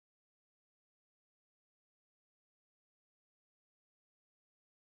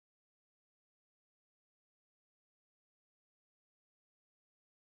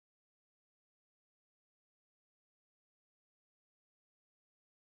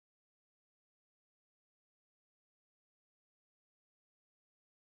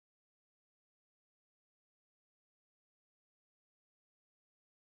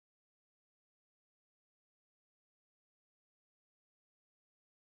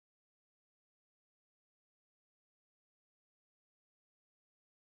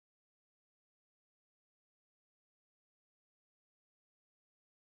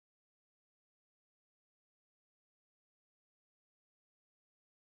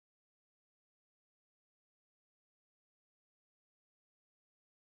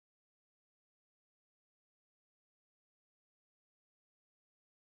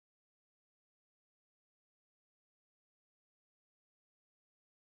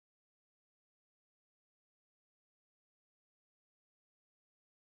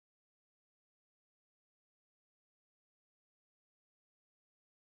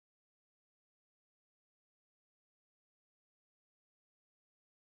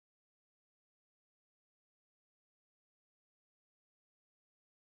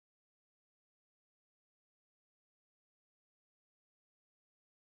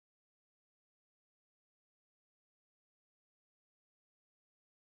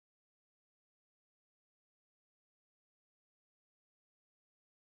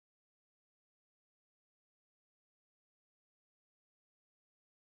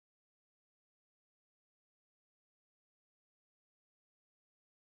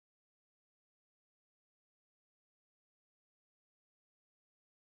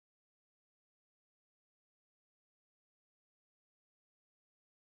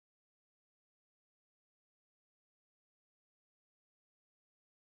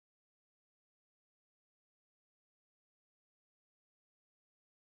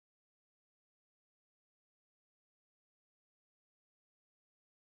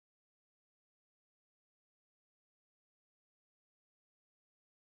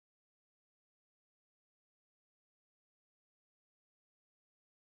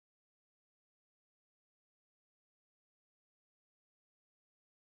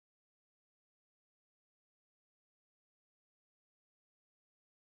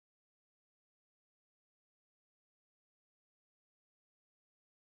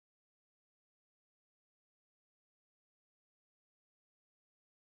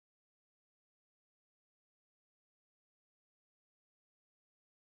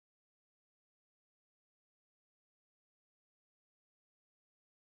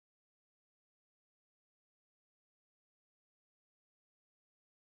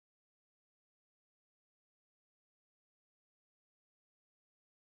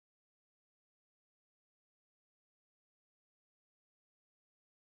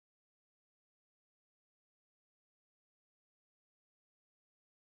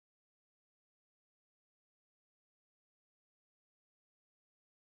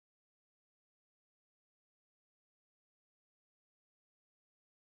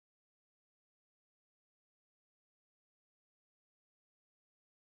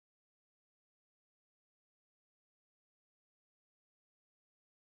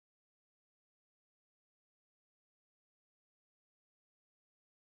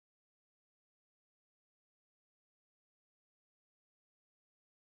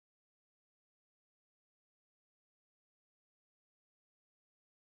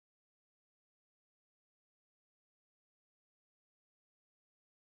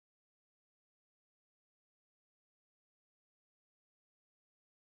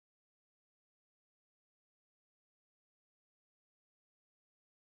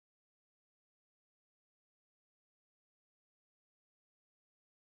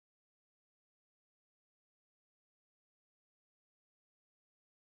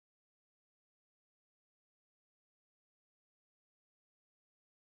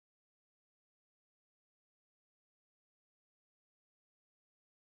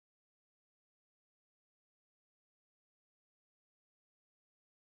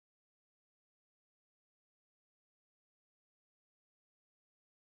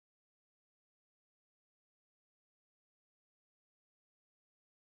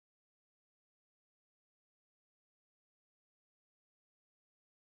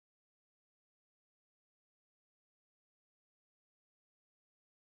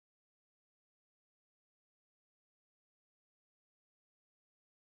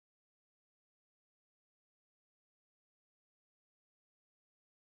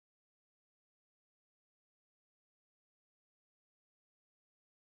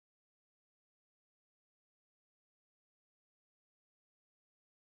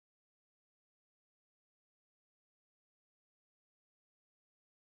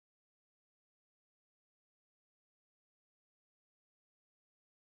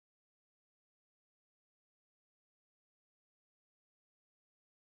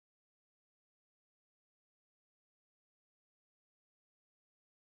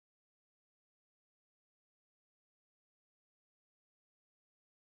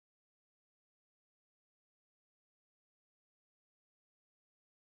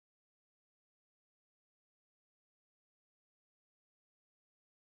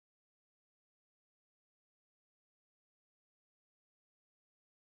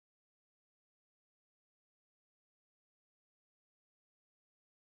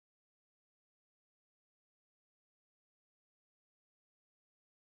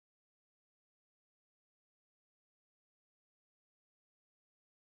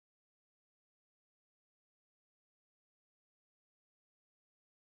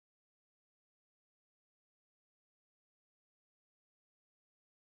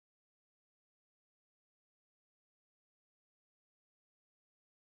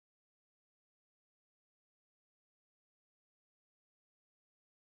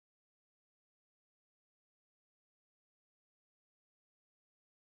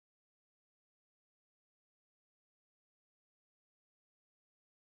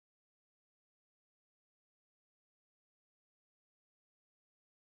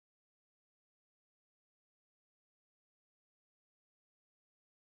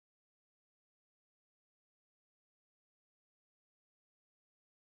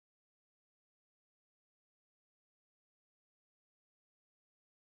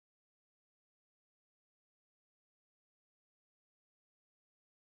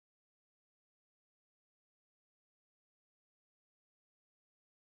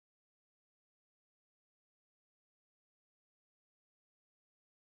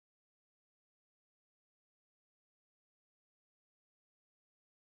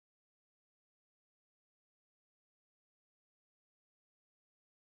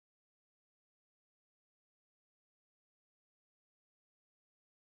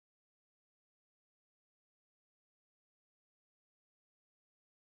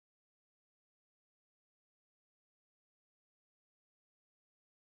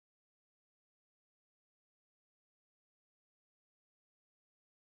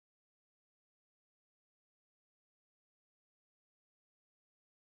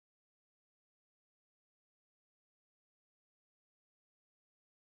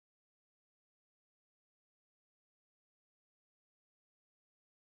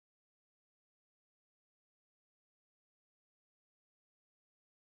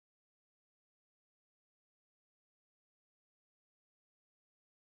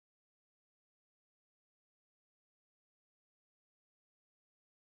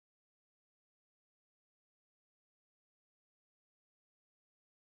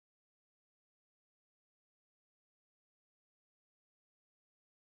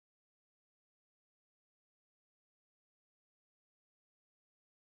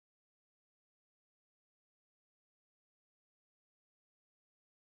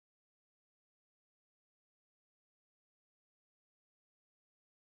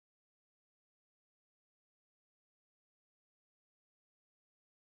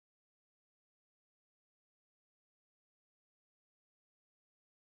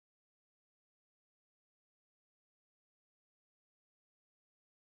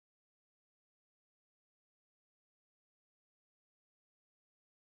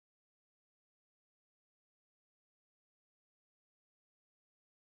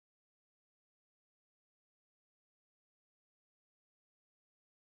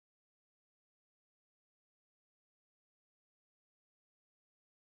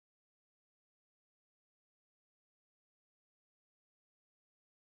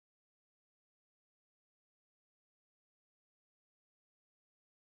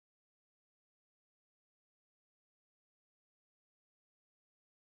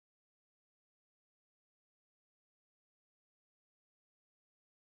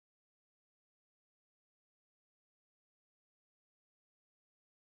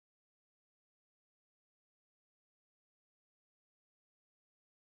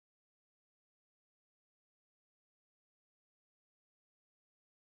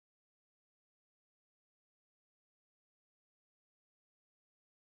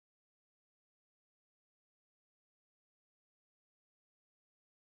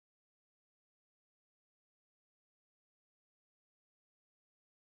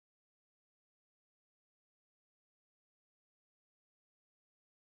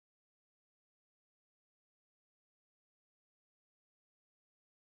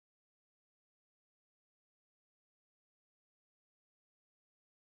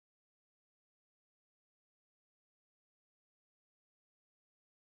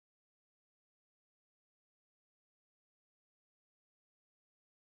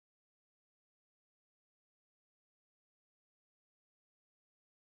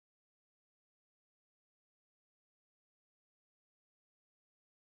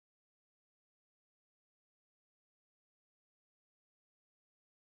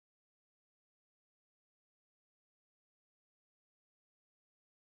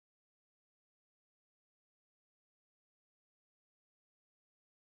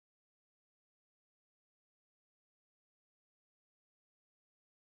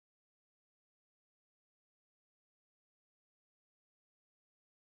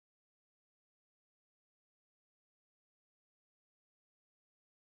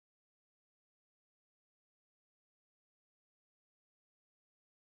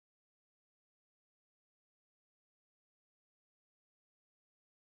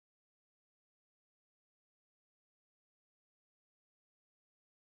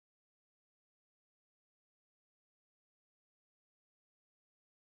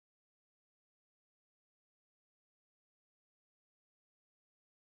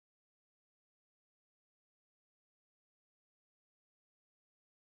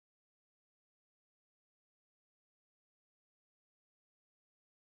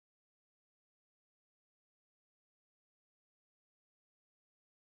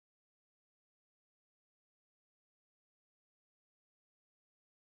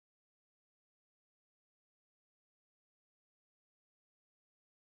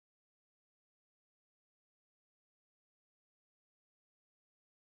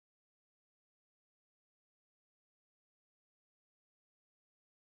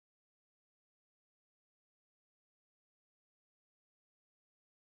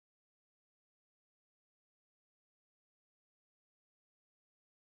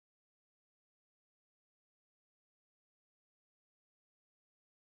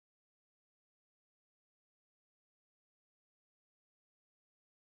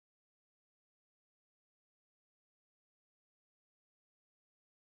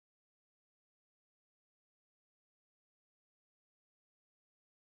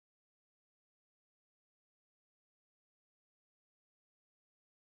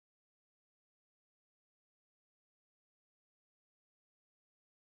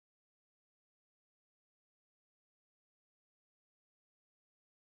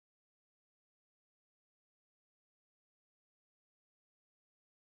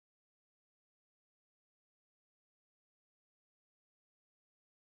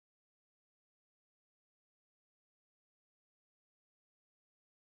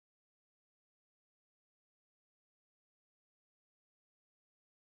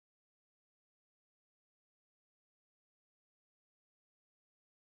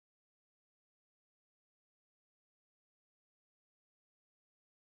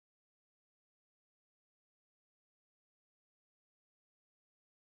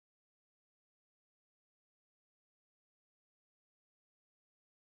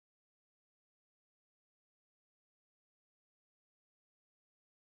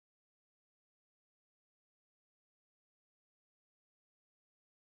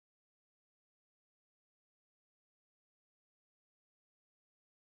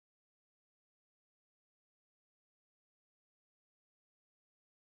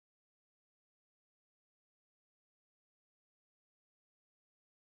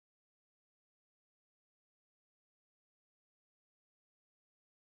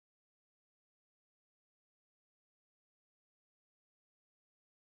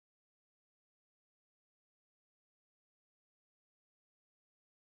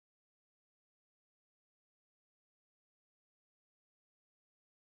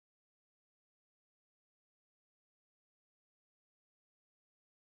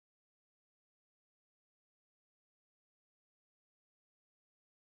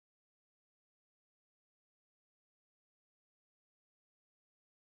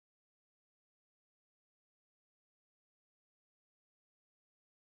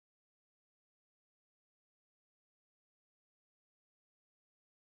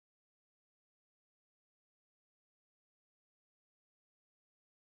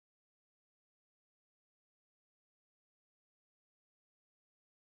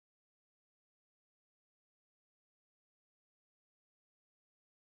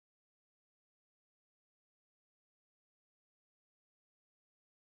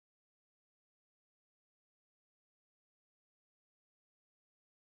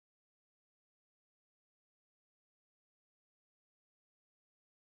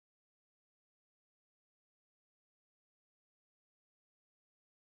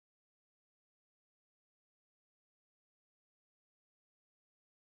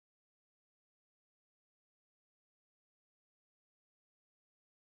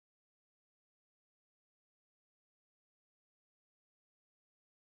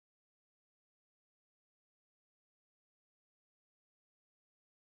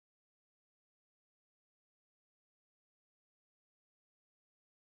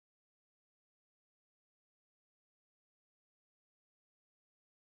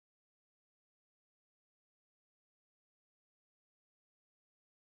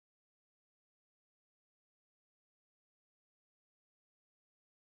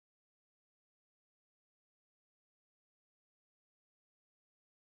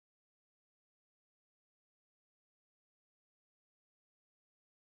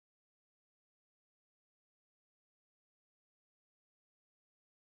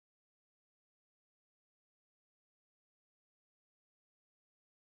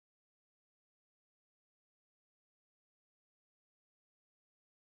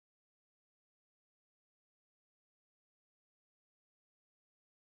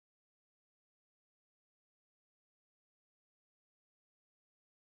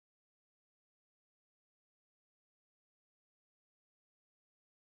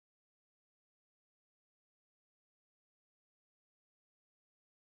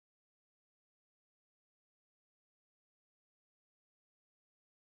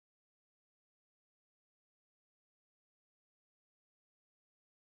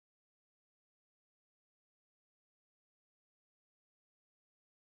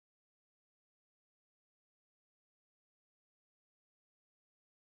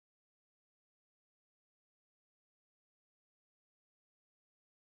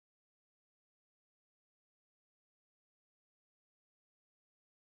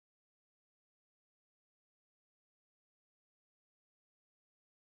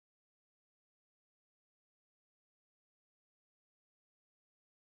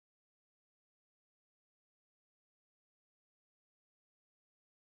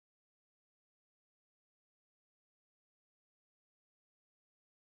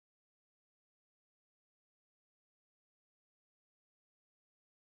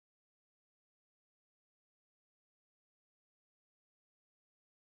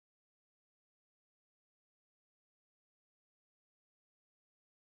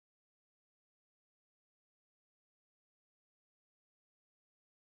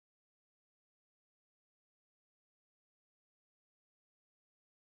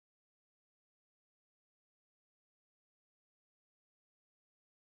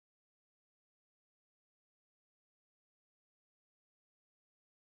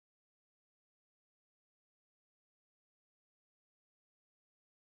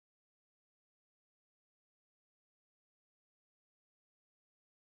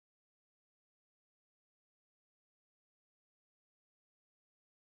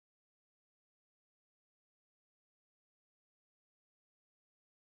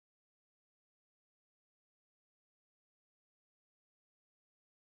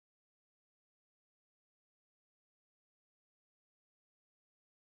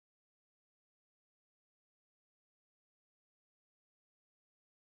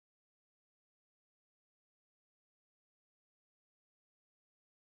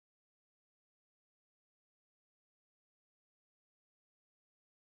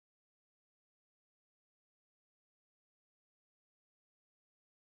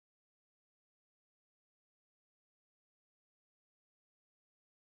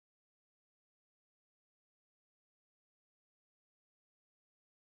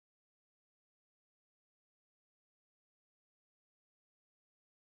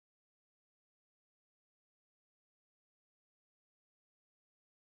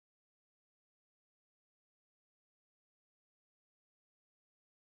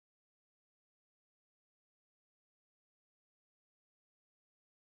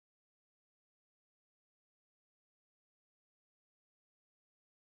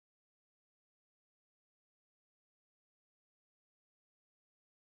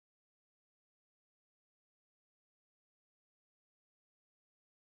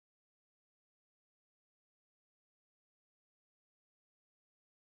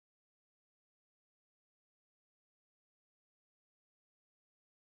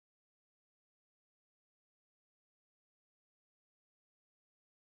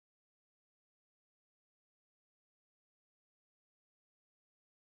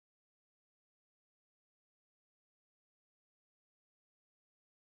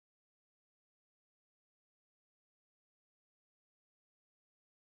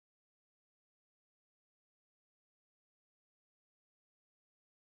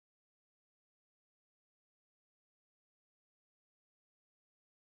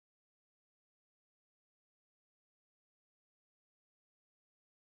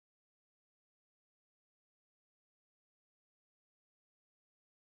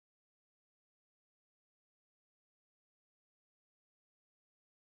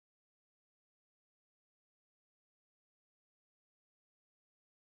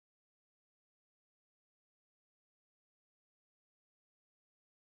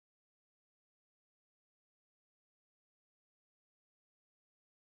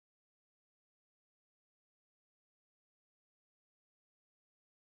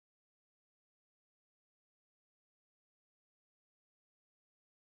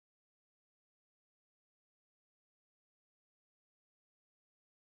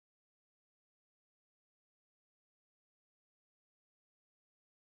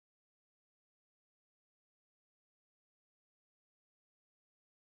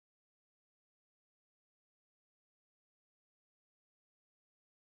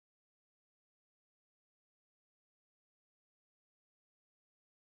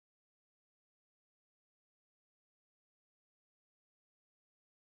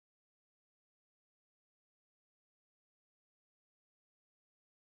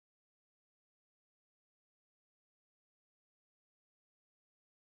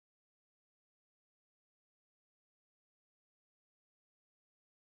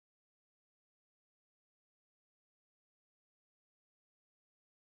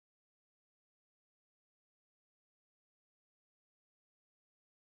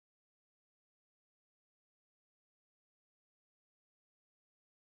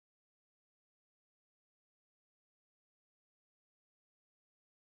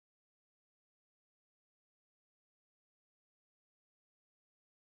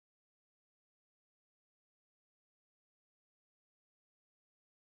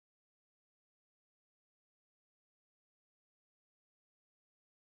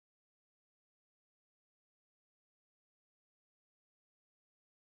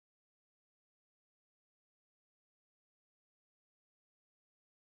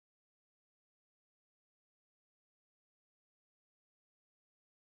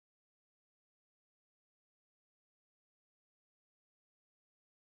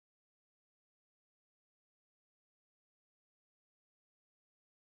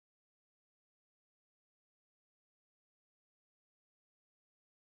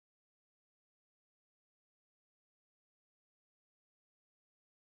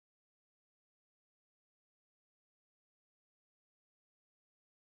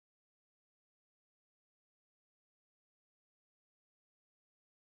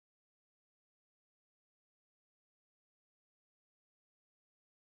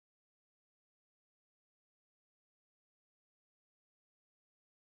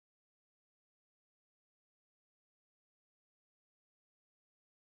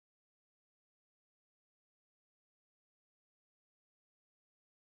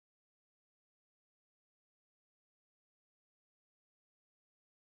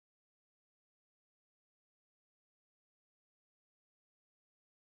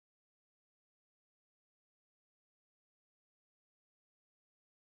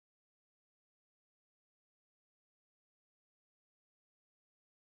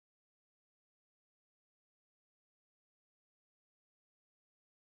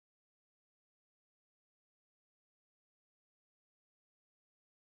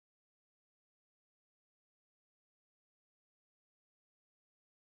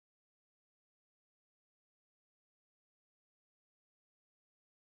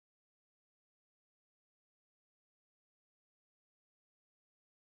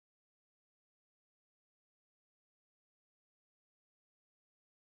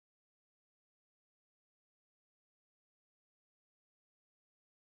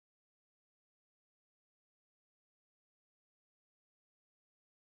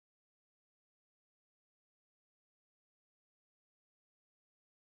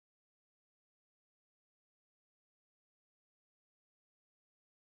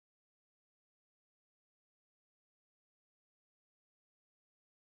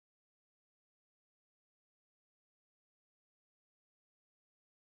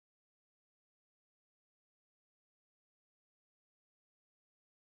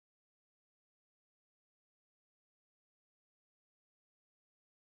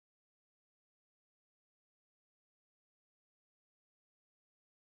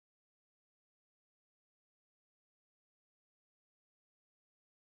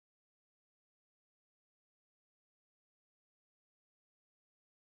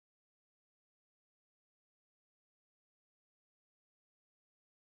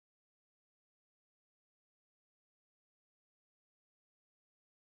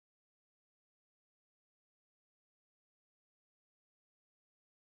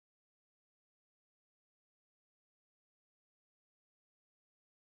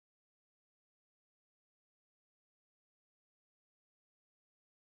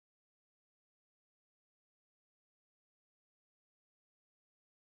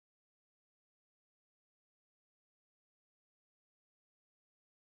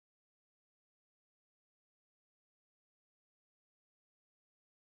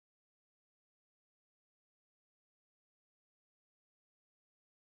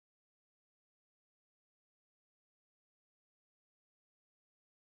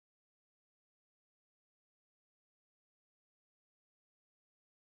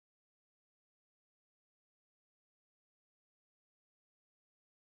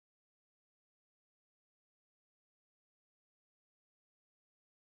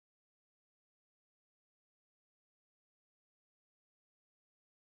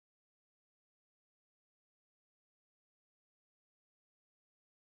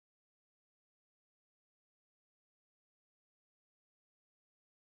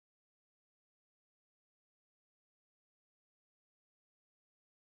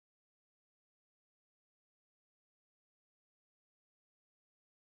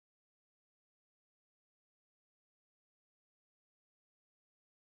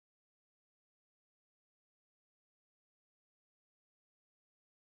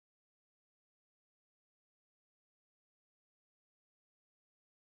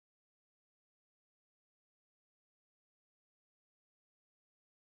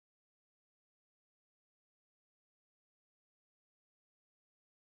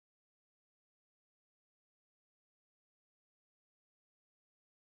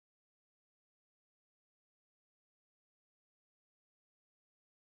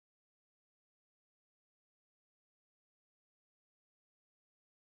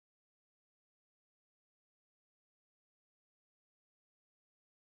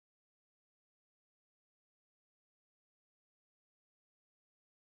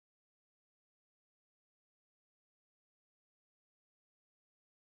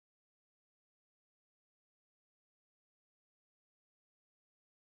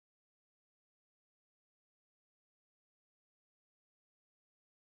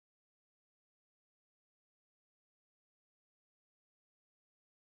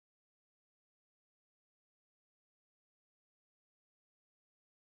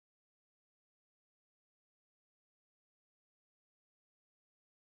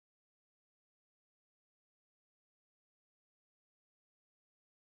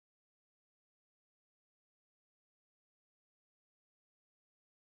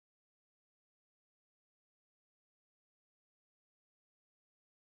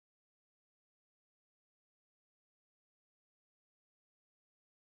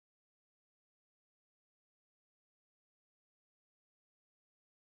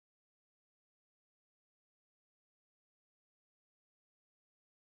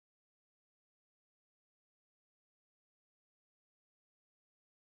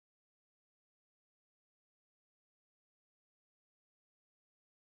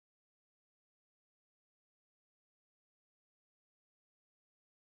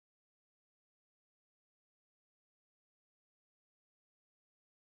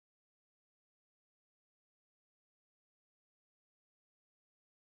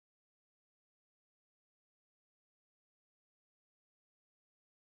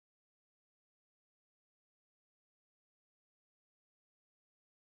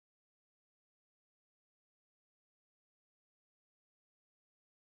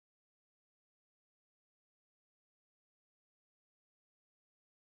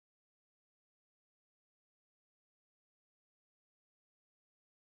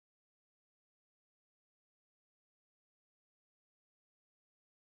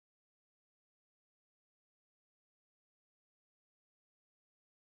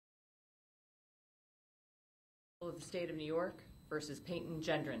Of the State of New York versus Peyton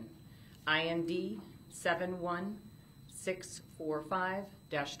Gendron, IND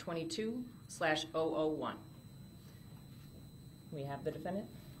 71645-22/001. We have the defendant.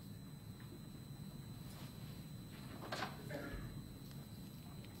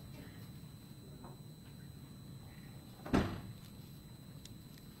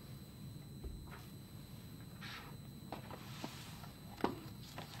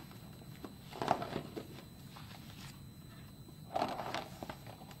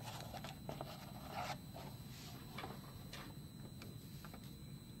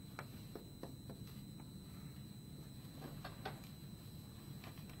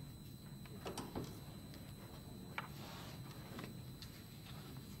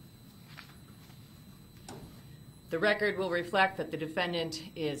 The record will reflect that the defendant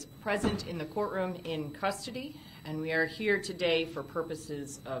is present in the courtroom in custody, and we are here today for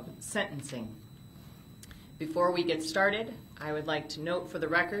purposes of sentencing. Before we get started, I would like to note for the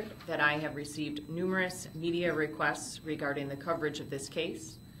record that I have received numerous media requests regarding the coverage of this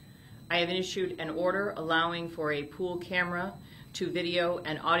case. I have issued an order allowing for a pool camera to video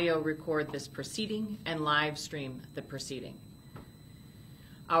and audio record this proceeding and live stream the proceeding.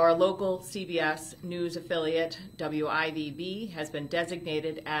 Our local CBS News affiliate, WIVB, has been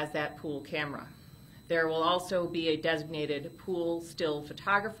designated as that pool camera. There will also be a designated pool still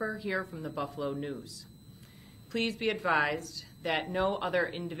photographer here from the Buffalo News. Please be advised that no other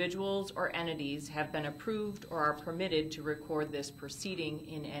individuals or entities have been approved or are permitted to record this proceeding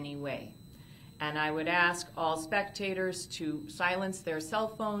in any way. And I would ask all spectators to silence their cell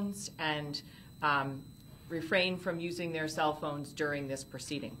phones and refrain from using their cell phones during this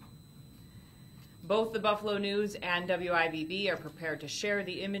proceeding. Both the Buffalo News and WIVB are prepared to share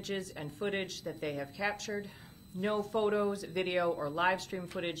the images and footage that they have captured. No photos, video, or live stream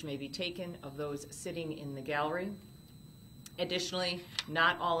footage may be taken of those sitting in the gallery. Additionally,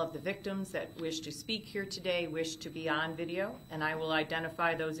 not all of the victims that wish to speak here today wish to be on video, and I will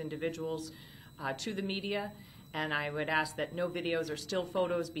identify those individuals to the media, and I would ask that no videos or still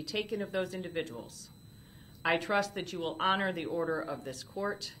photos be taken of those individuals. I trust that you will honor the order of this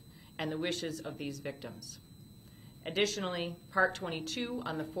court and the wishes of these victims. Additionally, Part 22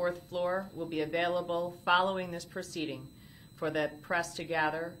 on the 4th floor will be available following this proceeding for the press to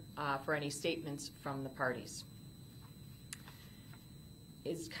gather for any statements from the parties.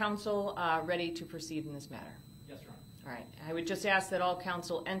 Is counsel ready to proceed in this matter? Yes, Your Honor. All right. I would just ask that all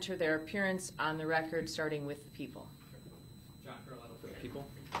counsel enter their appearance on the record, starting with the people. John Carletto for the people.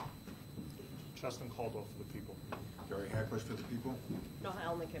 Justin Caldwell for the people. Gary Hackbush for the people. No,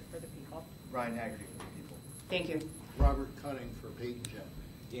 Helmick for the people. Ryan Haggerty for the people. Thank you. Robert Cutting for Peyton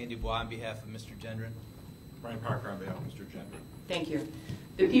Gendron. Dan Dubois on behalf of Mr. Gendron. Brian Parker on behalf of Mr. Gendron. Thank you.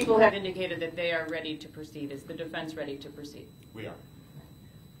 The people have indicated that they are ready to proceed. Is the defense ready to proceed? We are.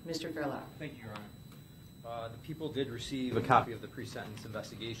 Mr. Fairlow. Thank you, Your Honor. The people did receive a copy of the pre-sentence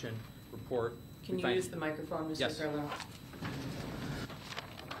investigation report. Can you use the microphone, Mr. Yes. Fairlow?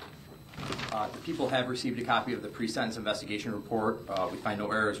 The people have received a copy of the pre-sentence investigation report. We find no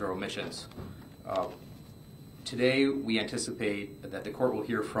errors or omissions. Today, we anticipate that the court will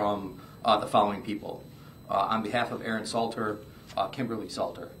hear from the following people. On behalf of Erin Salter, Kimberly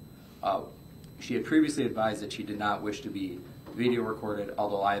Salter. She had previously advised that she did not wish to be video recorded,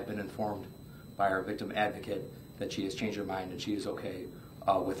 although I have been informed by our victim advocate that she has changed her mind and she is okay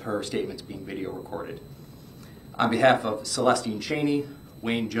with her statements being video recorded. On behalf of Celestine Cheney,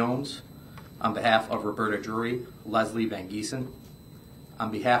 Wayne Jones, on behalf of Roberta Drury, Leslie Van Giesen, on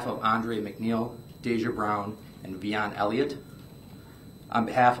behalf of Andre McNeil, Deja Brown, and Vian Elliott, on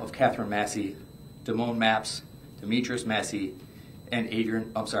behalf of Catherine Massey, Damone Mapps, Demetrius Massey, and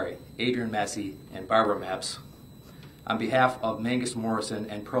Adrian Massey and Barbara Mapps, on behalf of Mangus Morrison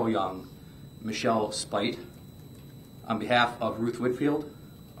and Pearl Young, Michelle Spite, on behalf of Ruth Whitfield,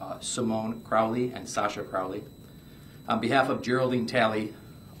 Simone Crowley and Sasha Crowley, on behalf of Geraldine Talley,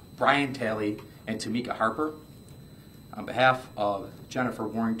 Brian Talley, and Tamika Harper, on behalf of Jennifer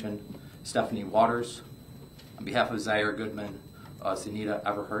Warrington, Stephanie Waters, on behalf of Zaire Goodman, Zenita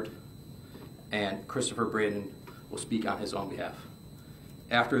Everhart, and Christopher Braden will speak on his own behalf.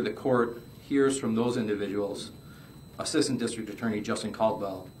 After the court hears from those individuals, Assistant District Attorney Justin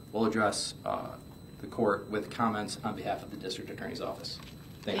Caldwell will address the court with comments on behalf of the District Attorney's Office.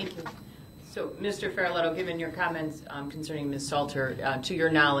 Thank you. So, Mr. Fairletto, given your comments concerning Ms. Salter, to your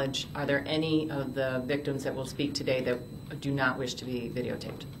knowledge, are there any of the victims that will speak today that do not wish to be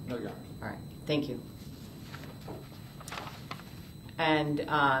videotaped? No, Your Honor. All right. Thank you. And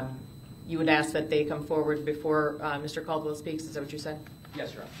you would ask that they come forward before Mr. Caldwell speaks? Is that what you said?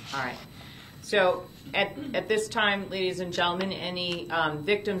 Yes, Your Honor. All right. So at this time, ladies and gentlemen, any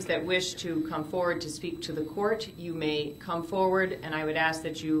victims that wish to come forward to speak to the court, you may come forward, and I would ask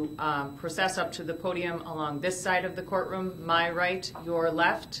that you process up to the podium along this side of the courtroom, my right, your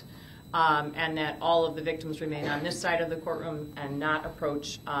left, and that all of the victims remain on this side of the courtroom and not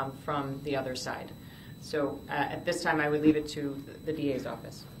approach from the other side. So at this time, I would leave it to the DA's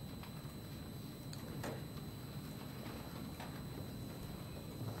office.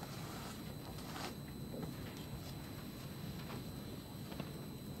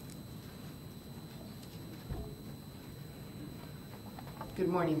 Good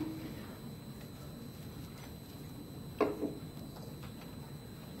morning.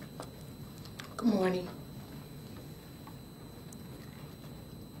 Good morning.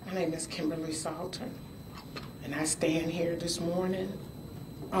 My name is Kimberly Salter, and I stand here this morning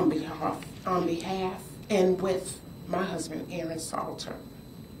on behalf and with my husband, Aaron Salter.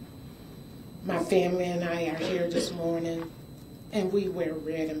 My family and I are here this morning, and we wear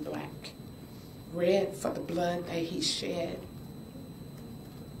red and black. Red for the blood that he shed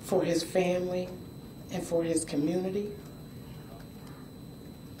for his family and for his community,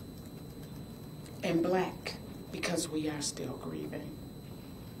 and black because we are still grieving.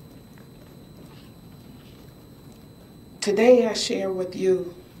 Today I share with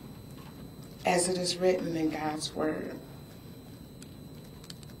you, as it is written in God's Word,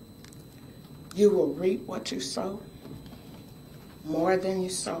 you will reap what you sow, more than you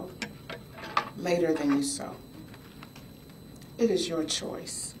sow, later than you sow. It is your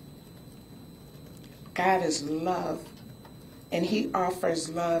choice. God is love, and he offers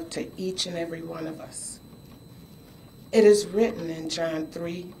love to each and every one of us. It is written in John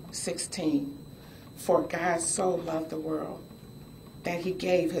 3:16, for God so loved the world that he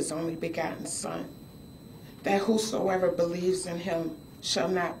gave his only begotten Son, that whosoever believes in him shall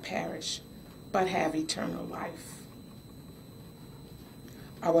not perish, but have eternal life.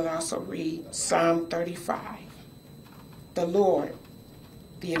 I will also read Psalm 35. The Lord,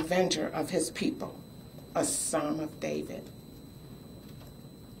 the avenger of his people, a Psalm of David.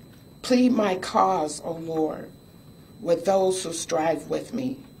 Plead my cause, O Lord, with those who strive with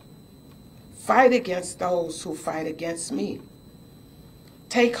me. Fight against those who fight against me.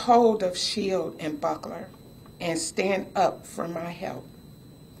 Take hold of shield and buckler, and stand up for my help.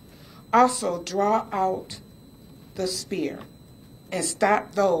 Also draw out the spear, and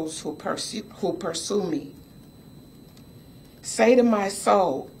stop those who pursue me. Say to my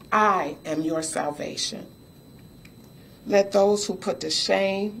soul, I am your salvation. Let those be put to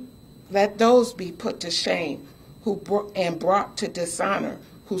shame and brought to dishonor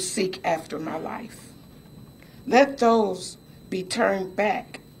who seek after my life. Let those be turned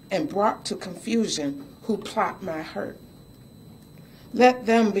back and brought to confusion who plot my hurt. Let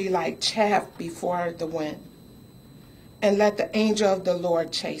them be like chaff before the wind, and let the angel of the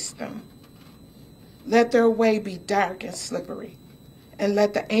Lord chase them. Let their way be dark and slippery, and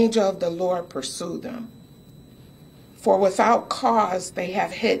let the angel of the Lord pursue them. For without cause they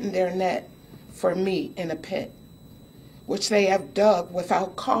have hidden their net for me in a pit, which they have dug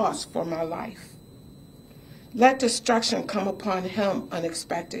without cause for my life. Let destruction come upon him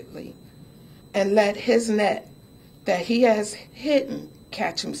unexpectedly, and let his net that he has hidden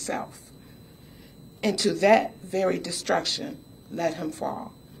catch himself. Into that very destruction let him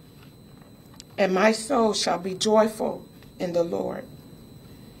fall. And my soul shall be joyful in the Lord.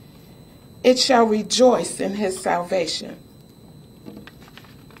 It shall rejoice in his salvation.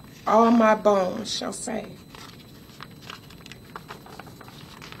 All my bones shall say,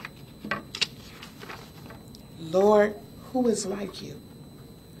 Lord, who is like you?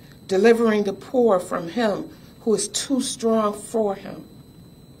 Delivering the poor from him who is too strong for him.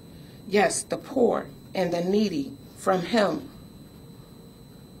 Yes, the poor and the needy from him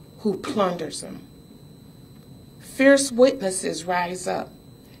who plunders them. Fierce witnesses rise up.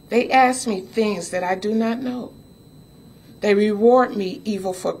 They ask me things that I do not know. They reward me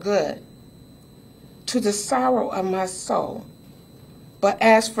evil for good, to the sorrow of my soul. But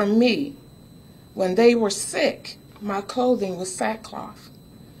as for me, when they were sick, my clothing was sackcloth.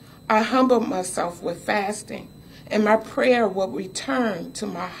 I humbled myself with fasting, and my prayer would return to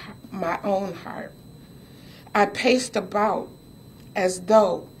my own heart. I paced about as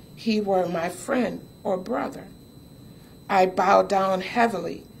though he were my friend or brother. I bowed down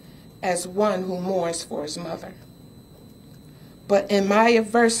heavily as one who mourns for his mother. But in my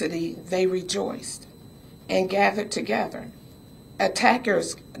adversity they rejoiced and gathered together.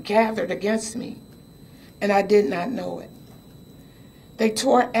 Attackers gathered against me, and I did not know it. They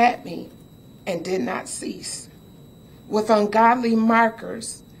tore at me and did not cease. With ungodly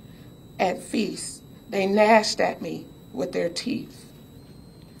mockers at feasts. They gnashed at me with their teeth.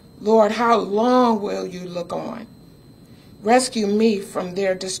 Lord, how long will you look on? Rescue me from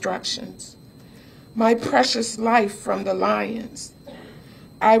their destructions, my precious life from the lions.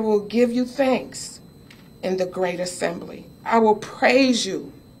 I will give you thanks in the great assembly. I will praise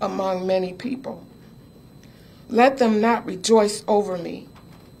you among many people. Let them not rejoice over me,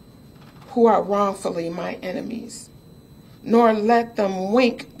 who are wrongfully my enemies, nor let them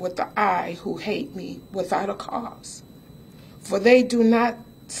wink with the eye who hate me without a cause. For they do not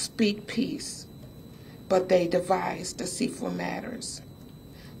speak peace, but they devise deceitful matters.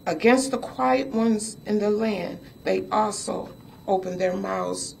 Against the quiet ones in the land, they also opened their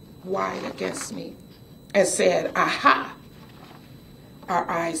mouths wide against me and said, Aha! Our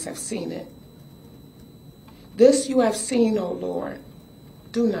eyes have seen it. This you have seen, O Lord.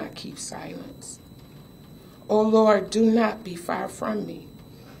 Do not keep silence. O Lord, do not be far from me.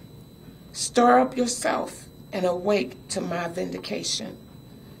 Stir up yourself and awake to my vindication,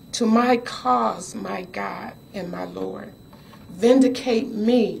 to my cause, my God and my Lord. Vindicate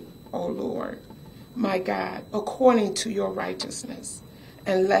me, O Lord, my God, according to your righteousness,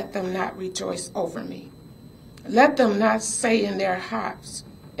 and let them not rejoice over me. Let them not say in their hearts,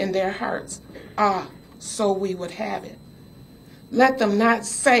 Ah, so we would have it. Let them not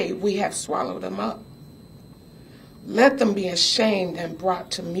say we have swallowed them up. Let them be ashamed and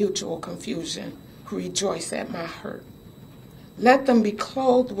brought to mutual confusion who rejoice at my hurt. Let them be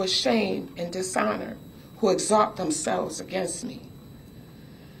clothed with shame and dishonor who exalt themselves against me.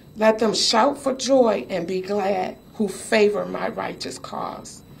 Let them shout for joy and be glad who favor my righteous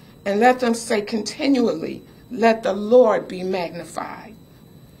cause. And let them say continually, let the Lord be magnified,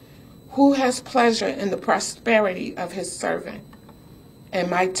 who has pleasure in the prosperity of his servant. And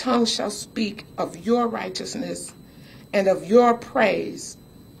my tongue shall speak of your righteousness and of your praise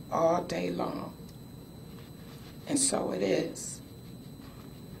all day long. And so it is.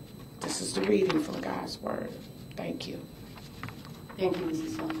 This is the reading from God's word. Thank you. Thank you,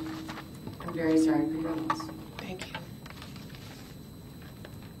 Mrs. Salter. I'm very sorry for your loss. Thank you.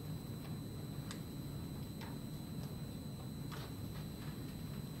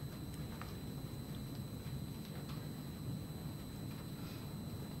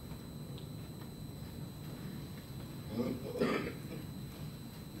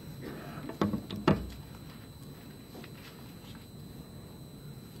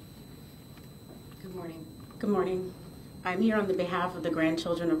 Good morning. Good morning. I'm here on the behalf of the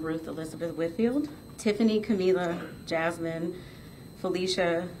grandchildren of Ruth Elizabeth Whitfield, Tiffany, Camila, Jasmine,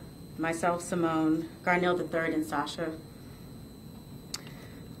 Felicia, myself, Simone, Garnell III, and Sasha.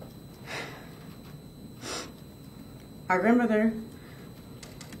 Our grandmother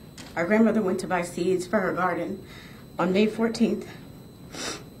went to buy seeds for her garden on May 14th,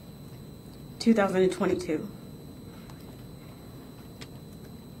 2022.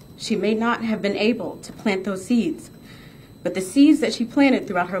 She may not have been able to plant those seeds, but the seeds that she planted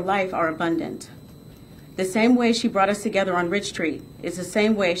throughout her life are abundant. The same way she brought us together on Ridge Street is the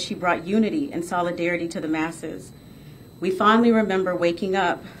same way she brought unity and solidarity to the masses. We fondly remember waking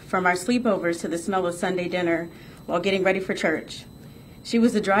up from our sleepovers to the smell of Sunday dinner while getting ready for church. She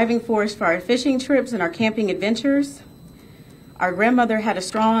was the driving force for our fishing trips and our camping adventures. Our grandmother had a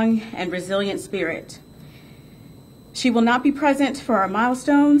strong and resilient spirit. She will not be present for our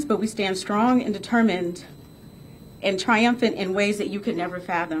milestones, but we stand strong and determined and triumphant in ways that you could never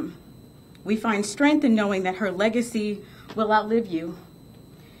fathom. We find strength in knowing that her legacy will outlive you.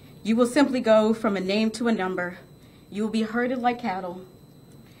 You will simply go from a name to a number. You will be herded like cattle.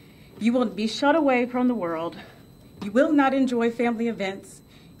 You will be shut away from the world. You will not enjoy family events.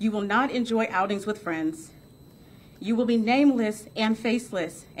 You will not enjoy outings with friends. You will be nameless and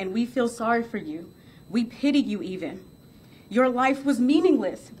faceless, and we feel sorry for you. We pity you even. Your life was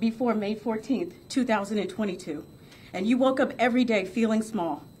meaningless before May 14th, 2022, and you woke up every day feeling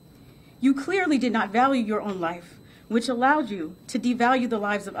small. You clearly did not value your own life, which allowed you to devalue the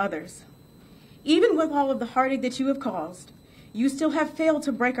lives of others. Even with all of the heartache that you have caused, you still have failed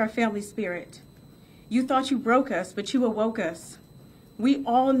to break our family spirit. You thought you broke us, but you awoke us. We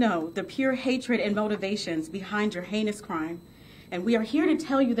all know the pure hatred and motivations behind your heinous crime, and we are here to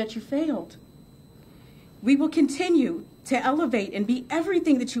tell you that you failed. We will continue to elevate and be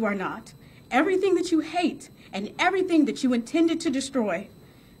everything that you are not, everything that you hate, and everything that you intended to destroy.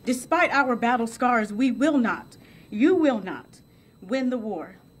 Despite our battle scars, we will not, you will not, win the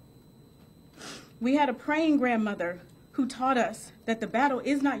war. We had a praying grandmother who taught us that the battle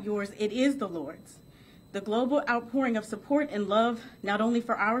is not yours, it is the Lord's. The global outpouring of support and love, not only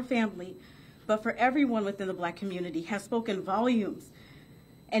for our family, but for everyone within the Black community, has spoken volumes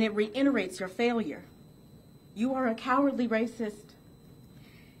and it reiterates your failure. You are a cowardly racist.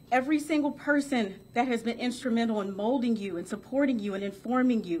 Every single person that has been instrumental in molding you and supporting you and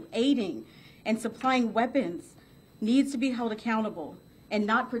informing you, aiding and supplying weapons needs to be held accountable and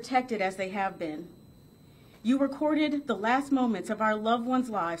not protected as they have been. You recorded the last moments of our loved ones'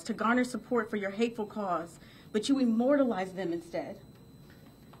 lives to garner support for your hateful cause, but you immortalized them instead.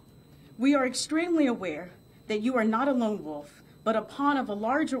 We are extremely aware that you are not a lone wolf, but a pawn of a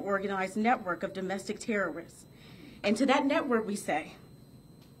larger organized network of domestic terrorists. And to that network we say,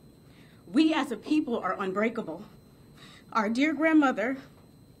 we as a people are unbreakable. Our dear grandmother,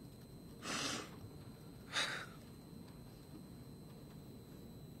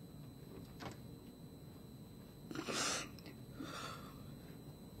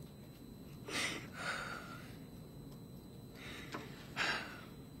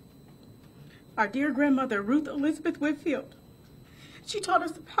 Ruth Elizabeth Whitfield, she taught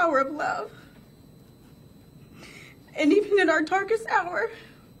us the power of love. And even in our darkest hour,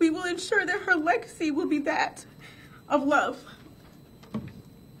 we will ensure that her legacy will be that of love.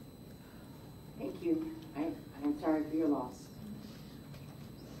 Thank you. I'm sorry for your loss.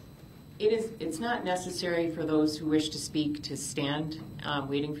 It's not necessary for those who wish to speak to stand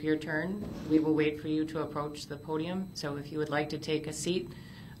waiting for your turn. We will wait for you to approach the podium. So if you would like to take a seat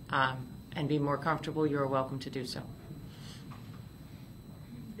and be more comfortable, you're welcome to do so.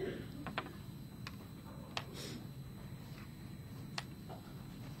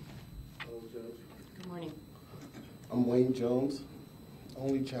 Good morning. I'm Wayne Jones,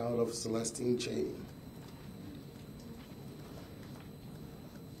 only child of Celestine Cheney.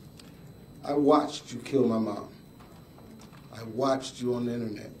 I watched you kill my mom. I watched you on the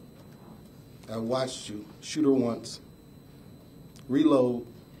internet. I watched you shoot her once, reload,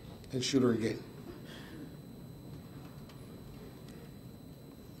 and shoot her again.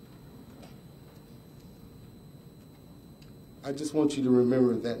 I just want you to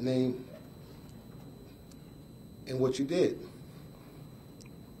remember that name and what you did.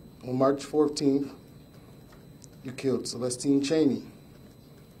 On March 14th, you killed Celestine Cheney,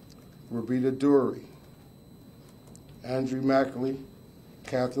 Roberta Dury, Andrew Mackley,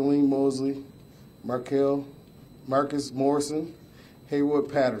 Kathleen Mosley, Marcus Morrison,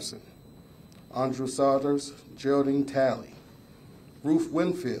 Haywood Patterson, Andrew Saunders, Geraldine Talley, Ruth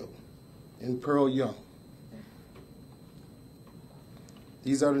Winfield, and Pearl Young.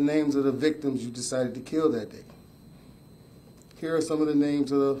 These are the names of the victims you decided to kill that day. Here are some of the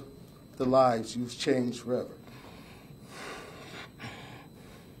names of the lives you've changed forever.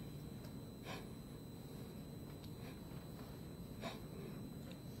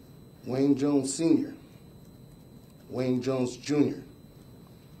 Wayne Jones Sr., Wayne Jones Jr.,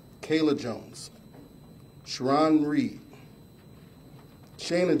 Kayla Jones, Sharon Reed,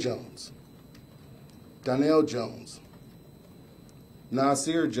 Shayna Jones, Donnell Jones,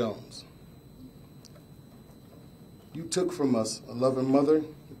 Nasir Jones. You took from us a loving mother,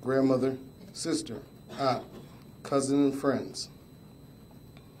 grandmother, sister, aunt, cousin, and friends.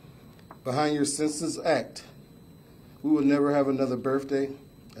 Behind your senseless act, we will never have another birthday,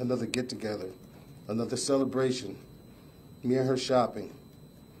 another get-together, another celebration, me and her shopping,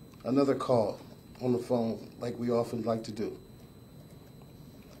 another call on the phone like we often like to do.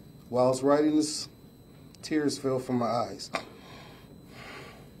 While I was writing this, tears fell from my eyes.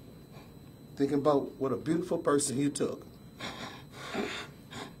 Thinking about what a beautiful person you took.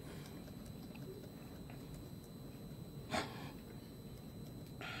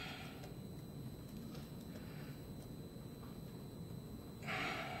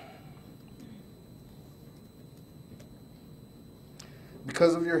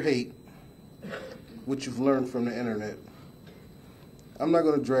 Because of your hate, which you've learned from the internet, I'm not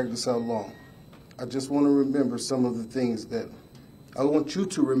going to drag this out long. I just want to remember some of the things that I want you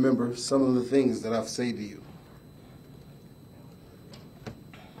to remember some of the things that I've said to you.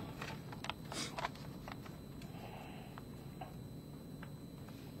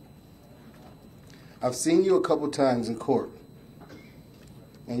 I've seen you a couple times in court,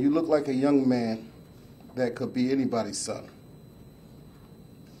 and you look like a young man that could be anybody's son.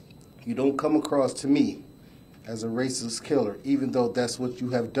 You don't come across to me as a racist killer, even though that's what you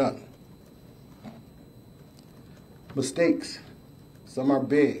have done. Mistakes. Some are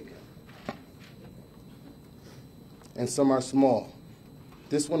big, and some are small.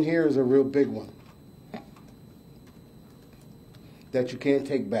 This one here is a real big one that you can't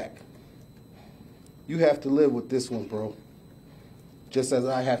take back. You have to live with this one, bro, just as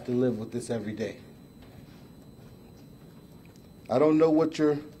I have to live with this every day. I don't know what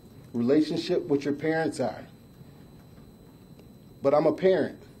your relationship with your parents are, But I'm a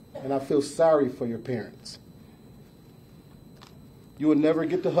parent, and I feel sorry for your parents. You will never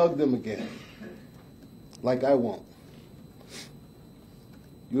get to hug them again, like I won't.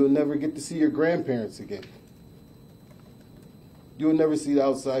 You will never get to see your grandparents again. You will never see the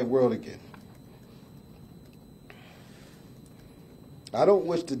outside world again. I don't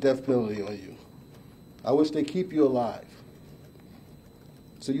wish the death penalty on you. I wish they keep you alive.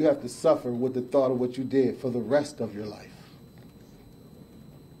 So you have to suffer with the thought of what you did for the rest of your life.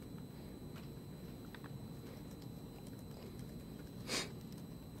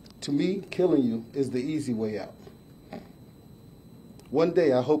 To me, killing you is the easy way out. One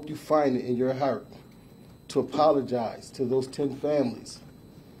day, I hope you find it in your heart to apologize to those 10 families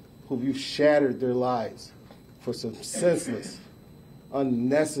who you've shattered their lives for some senseless,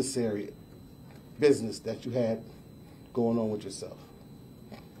 unnecessary business that you had going on with yourself.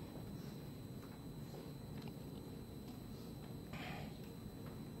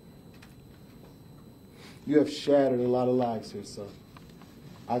 You have shattered a lot of lives here, son.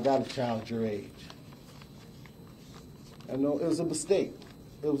 I got a child your age. I know it was a mistake.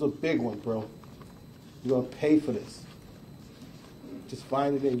 It was a big one, bro. You're going to pay for this. Just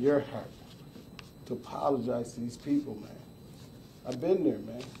find it in your heart to apologize to these people, man. I've been there,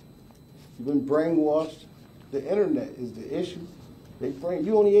 man. You've been brainwashed. The internet is the issue.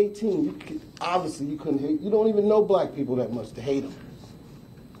 You only 18. Obviously, you couldn't hate. You don't even know black people that much to hate them.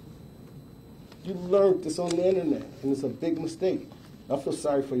 You learned this on the internet, and it's a big mistake. I feel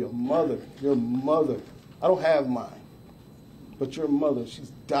sorry for your mother. Your mother. I don't have mine. But your mother,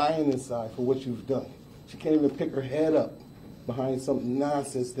 she's dying inside for what you've done. She can't even pick her head up behind some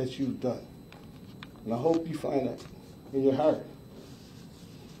nonsense that you've done. And I hope you find that in your heart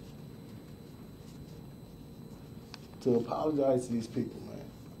to apologize to these people, man.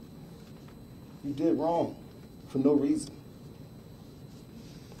 You did wrong for no reason.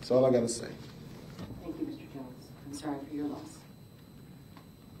 That's all I got to say. Thank you, Mr. Jones. I'm sorry for your loss.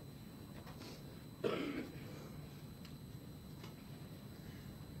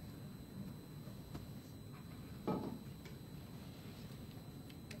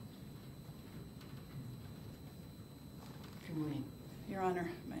 Good morning. Your Honor,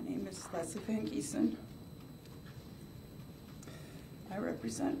 my name is Leslie Van Giesen. I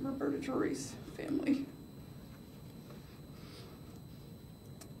represent Roberta Drury's family.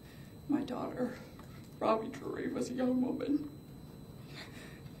 My daughter, Robbie Drury, was a young woman.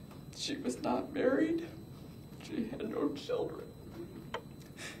 She was not married. She had no children.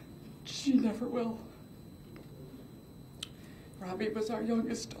 She never will. Robbie was our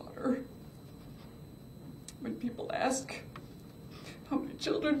youngest daughter. When people ask, how many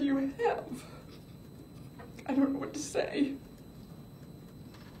children do you have? I don't know what to say.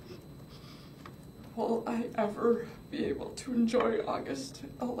 Will I ever be able to enjoy August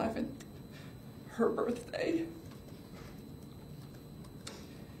 11th, her birthday?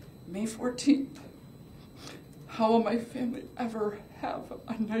 May 14th, how will my family ever have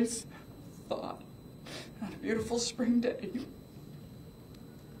a nice thought on a beautiful spring day?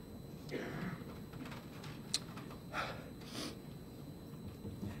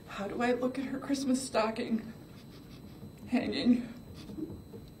 How do I look at her Christmas stocking hanging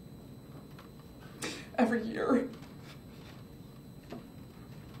every year?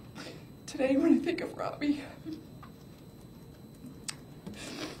 Today, when I think of Robbie,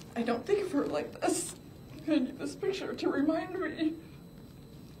 I don't think of her like this. I need this picture to remind me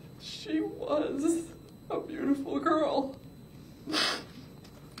she was a beautiful girl.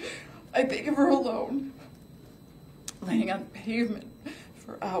 I think of her alone, laying on pavement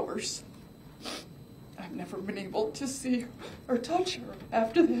for hours. I've never been able to see or touch her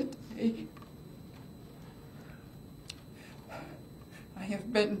after that day. I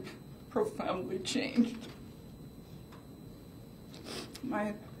have been profoundly changed.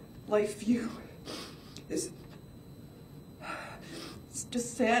 My life view is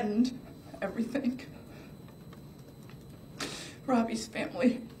just saddened, everything. Robbie's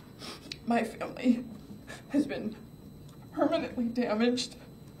family, my family, has been permanently damaged,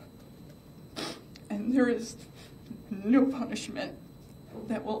 and there is no punishment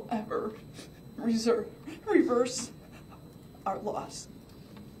that will ever reverse our loss.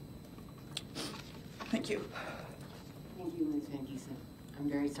 Thank you. Thank you, Ms. Van Giesen. I'm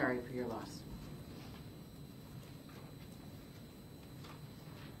very sorry for your loss.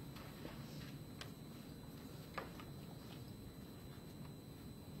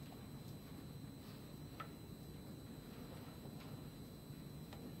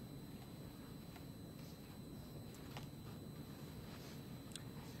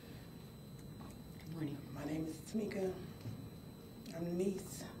 Good morning. My name is Tamika. I'm the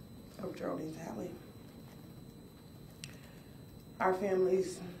niece of Geraldine Talley. Our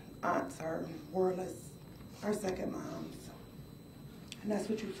family's aunts are more or less our second moms. And that's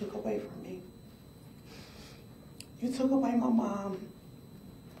what you took away from me. You took away my mom,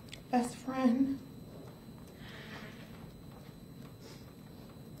 best friend.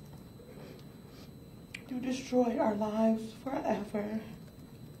 You destroyed our lives forever.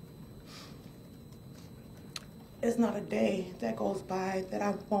 It's not a day that goes by that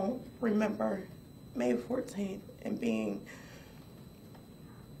I won't remember May 14th and being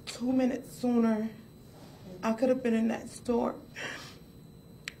 2 minutes sooner. I could have been in that store.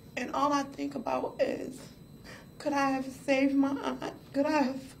 And all I think about is, could I have saved my aunt? Could I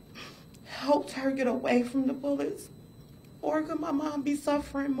have helped her get away from the bullets? Or could my mom be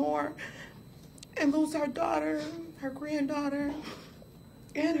suffering more and lose her daughter, her granddaughter,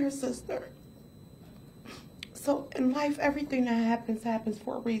 and her sister? So in life, everything that happens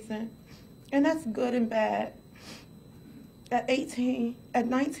for a reason. And that's good and bad. At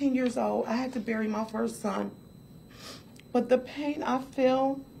 19 years old, I had to bury my first son. But the pain I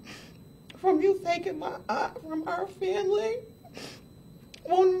feel from you taking my aunt from our family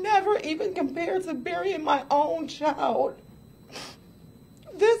will never even compare to burying my own child.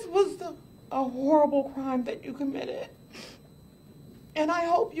 This was a horrible crime that you committed. And I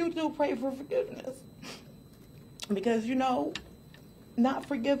hope you do pray for forgiveness. Because, you know, not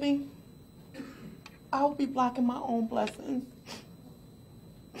forgiving, I'll be blocking my own blessings.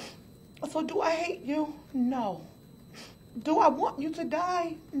 So do I hate you? No. Do I want you to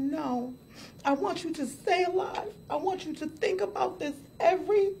die? No. I want you to stay alive. I want you to think about this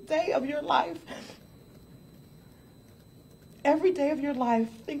every day of your life. Every day of your life,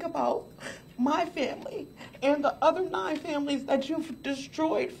 think about my family and the other 9 families that you've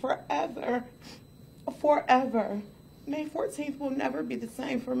destroyed forever. Forever. May 14th will never be the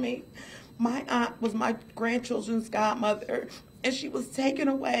same for me. My aunt was my grandchildren's godmother, and she was taken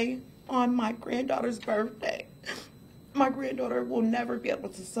away on my granddaughter's birthday. My granddaughter will never be able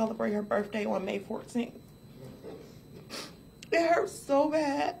to celebrate her birthday on May 14th. It hurts so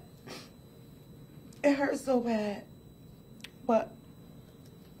bad. It hurts so bad. But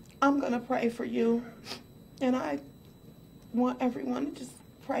I'm going to pray for you, and I want everyone to just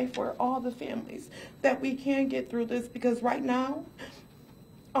pray for all the families that we can get through this, because right now,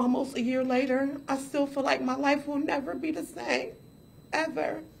 almost a year later, I still feel like my life will never be the same,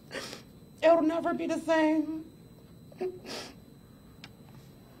 ever. It'll never be the same.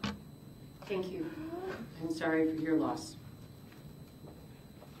 Thank you. I'm sorry for your loss.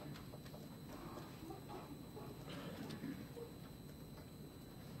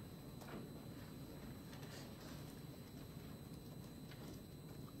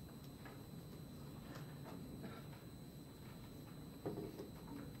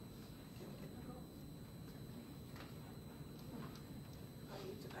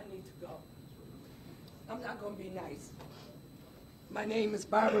 I need to go. I'm not going to be nice. My name is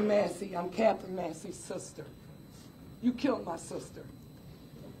Barbara Massey. I'm Catherine Massey's sister. You killed my sister.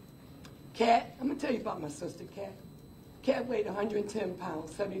 Cat, I'm going to tell you about my sister, Cat. Cat weighed 110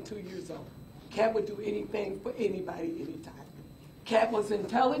 pounds, 72 years old. Cat would do anything for anybody, anytime. Cat was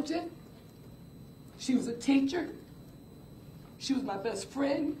intelligent. She was a teacher. She was my best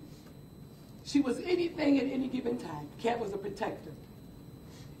friend. She was anything at any given time. Cat was a protector.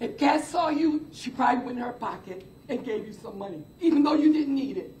 If Cat saw you, she probably went in her pocket and gave you some money, even though you didn't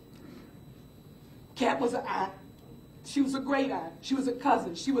need it. Cat was an aunt. She was a great aunt. She was a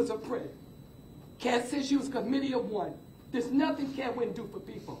cousin. She was a friend. Cat said she was a committee of one. There's nothing Cat wouldn't do for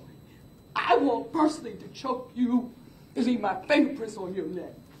people. I want personally to choke you and leave my fingerprints on your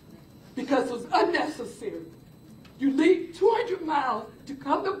neck because it was unnecessary. You leave 200 miles to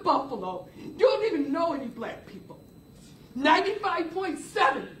come to Buffalo. You don't even know any black people.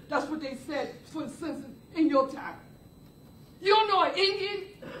 95.7, that's what they said for the census in your time. You don't know an Indian,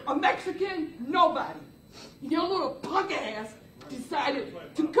 a Mexican, nobody. Your little punk ass decided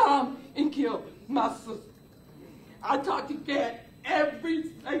to come and kill my sister. I talk to Cat every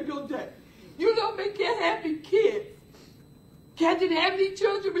single day. You don't make Cat happy kids. Cat didn't have any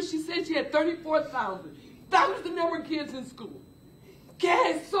children, but she said she had 34,000. That was the number of kids in school. Cat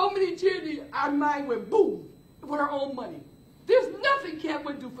had so many children, our mind went boom with her own money. There's nothing Cat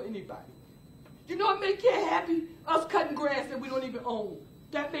would do for anybody. You know what made Cat happy? Us cutting grass that we don't even own.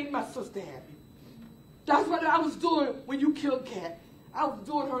 That made my sister happy. That's what I was doing when you killed Cat. I was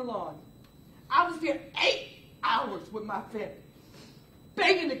doing her lawn. I was there 8 hours with my family,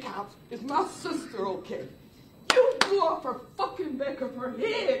 begging the cops, is my sister okay? You blew off her fucking back of her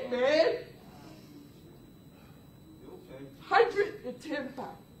head, man. You okay? 110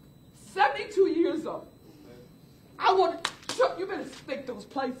 pounds, 72 years old. I want to, Chuck, you better stick those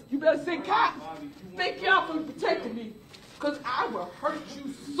places. You better say, cops, thank y'all for protecting me, because I will hurt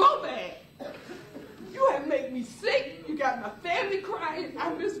you so bad. You have made me sick. You got my family crying.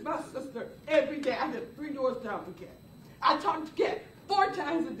 I miss my sister every day. I live 3 doors down from Cat. I talk to Cat 4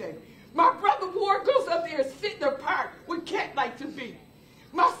 times a day. My brother Ward goes up there and sit in the park where Cat likes to be.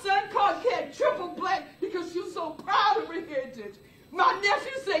 My son called Cat triple black because she's so proud of her heritage. My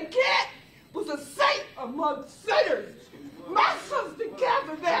nephew said Cat was a saint among sinners. My sister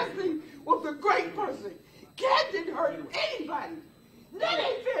Catherine Ashley was a great person. Cat didn't hurt anybody. None of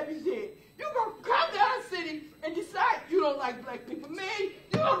their family did. You gonna come to our city and decide you don't like black people. Man, you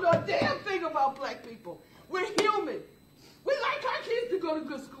don't know a damn thing about black people. We're human. We like our kids to go to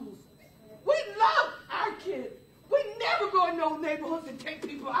good schools. We love our kids. We never go in no neighborhoods and take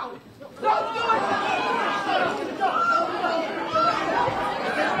people out. Don't do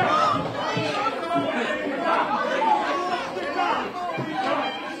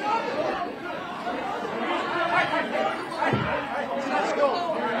Let's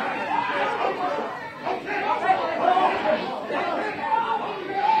go.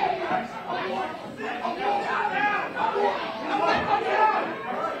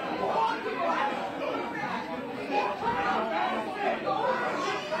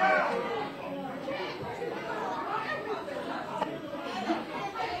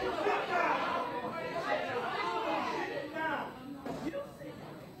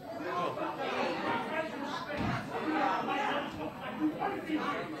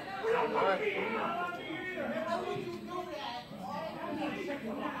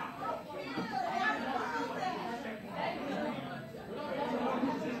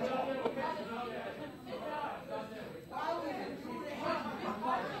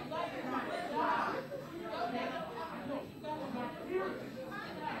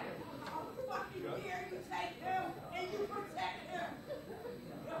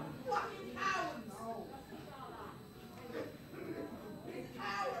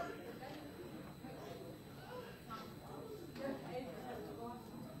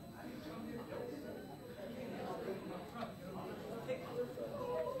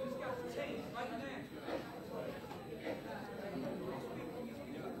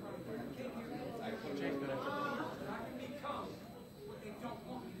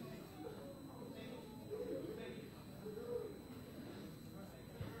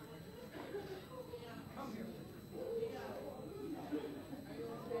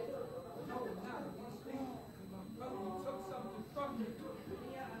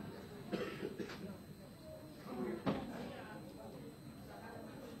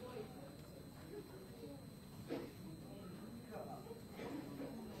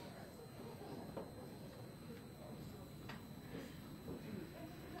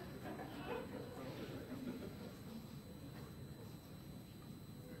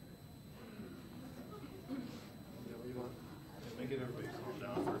 Get everybody calm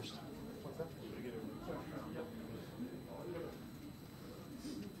down first. What's that? Get everybody. Yep.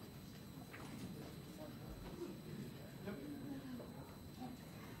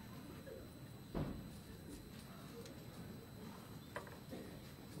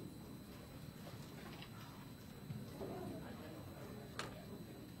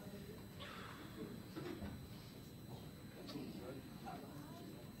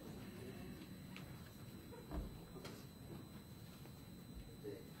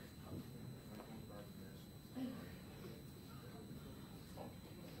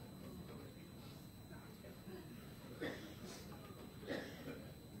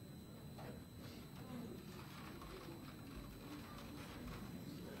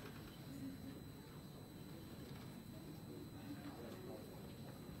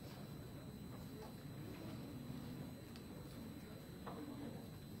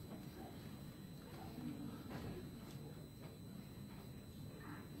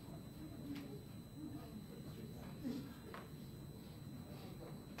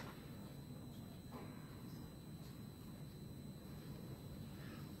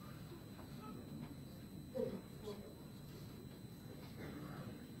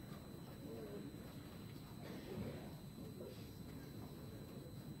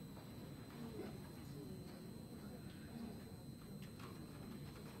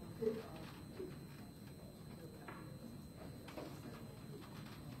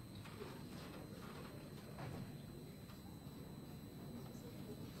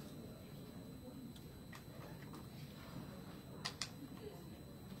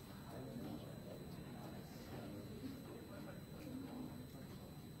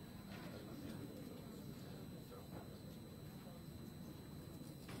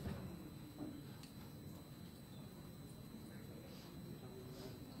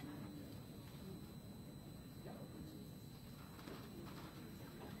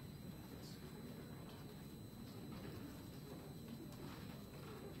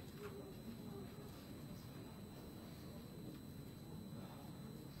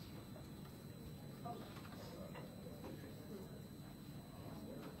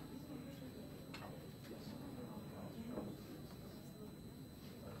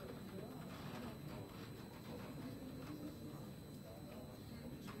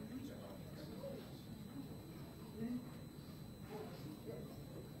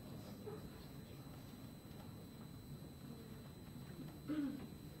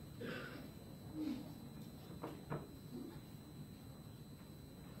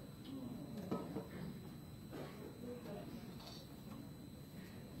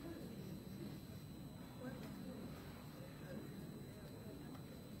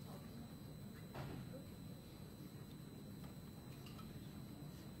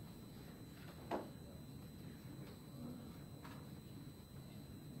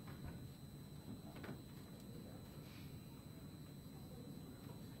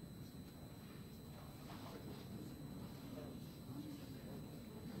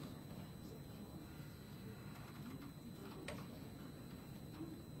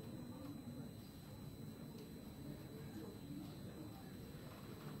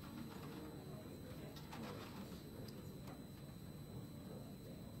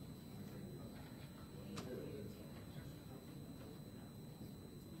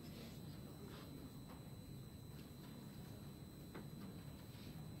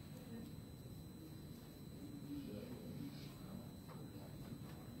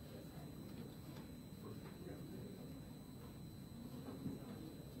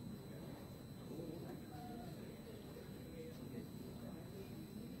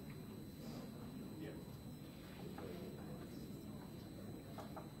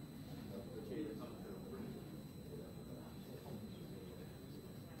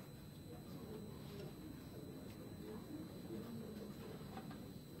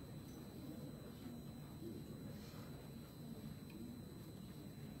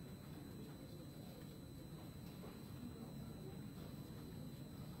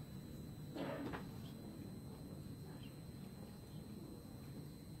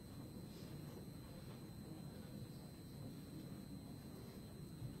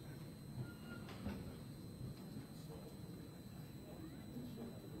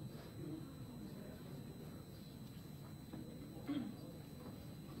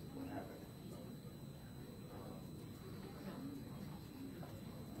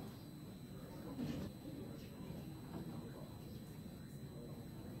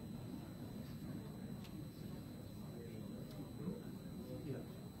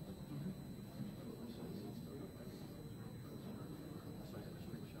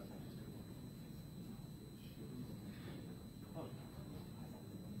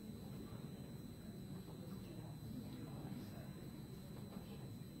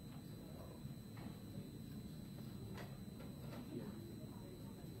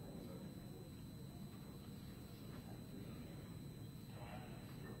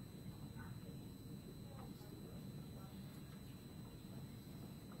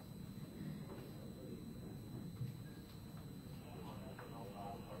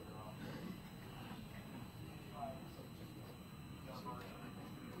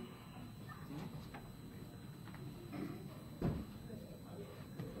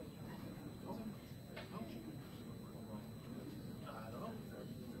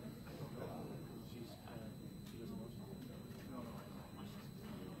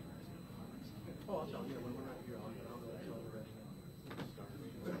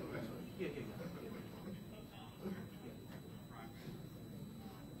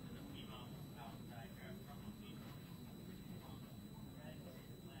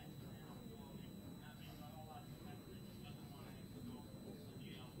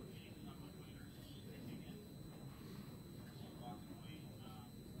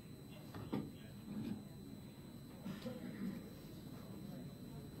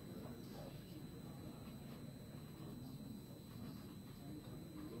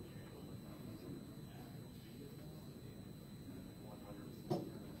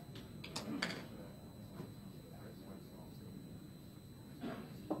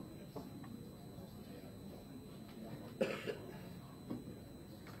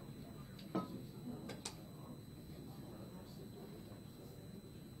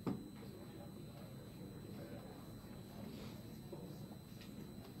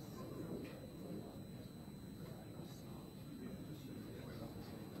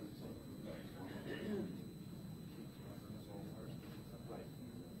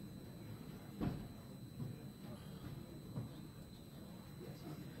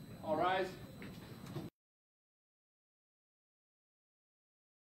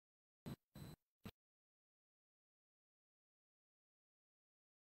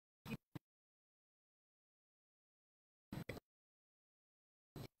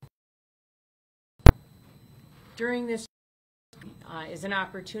 During this is an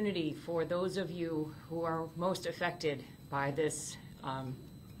opportunity for those of you who are most affected by this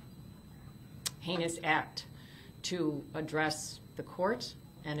heinous act to address the court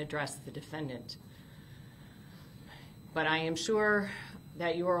and address the defendant. But I am sure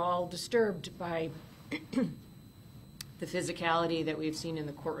that you are all disturbed by the physicality that we've seen in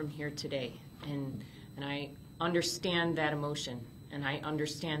the courtroom here today. And I understand that emotion, and I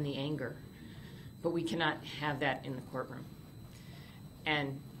understand the anger, but we cannot have that in the courtroom.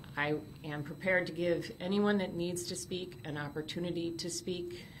 And I am prepared to give anyone that needs to speak an opportunity to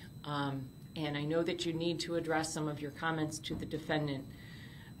speak. And I know that you need to address some of your comments to the defendant,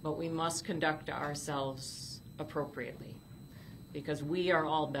 but we must conduct ourselves appropriately because we are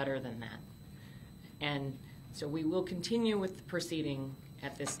all better than that. And so we will continue with the proceeding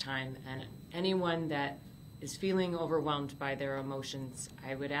at this time, and anyone that is feeling overwhelmed by their emotions,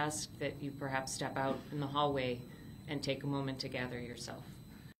 I would ask that you perhaps step out in the hallway and take a moment to gather yourself.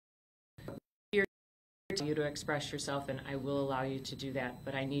 Here to you to express yourself, and I will allow you to do that,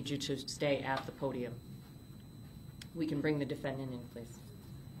 but I need you to stay at the podium. We can bring the defendant in, please.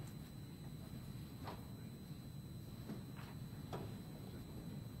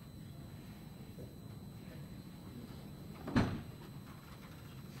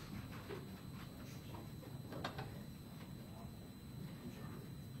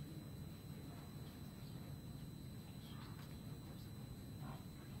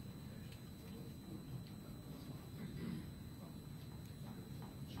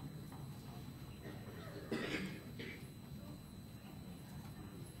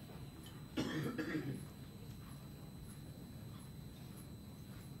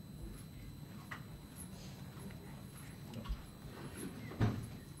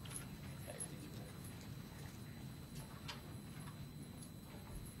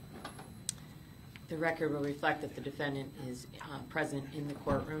 The record will reflect that the defendant is present in the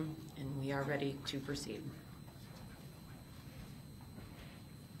courtroom, and we are ready to proceed.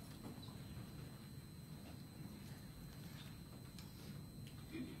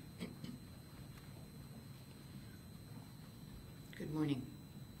 Good morning.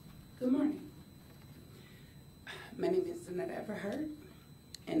 Good morning. My name is Zanetta Everhart,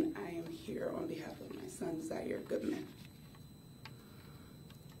 and I am here on behalf of my son, Zaire Goodman.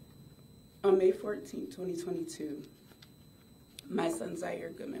 On May 14, 2022, my son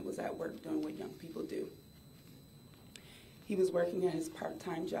Zaire Goodman was at work doing what young people do. He was working at his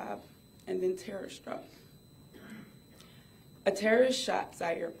part-time job, and then terror struck. A terrorist shot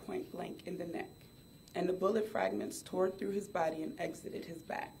Zaire point blank in the neck, and the bullet fragments tore through his body and exited his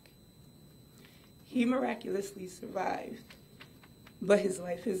back. He miraculously survived, but his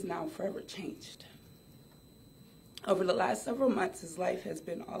life is now forever changed. Over the last several months, his life has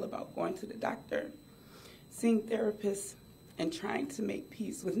been all about going to the doctor, seeing therapists, and trying to make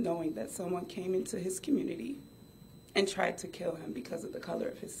peace with knowing that someone came into his community and tried to kill him because of the color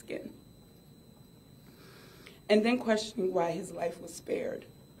of his skin. And then questioning why his life was spared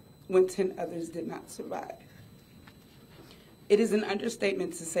when 10 others did not survive. It is an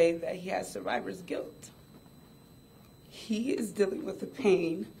understatement to say that he has survivor's guilt. He is dealing with the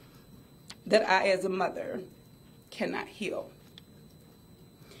pain that I, as a mother, cannot heal.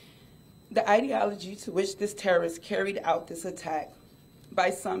 The ideology to which this terrorist carried out this attack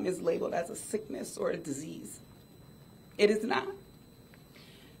by some is labeled as a sickness or a disease. It is not.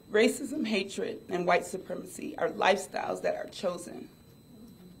 Racism, hatred, and white supremacy are lifestyles that are chosen.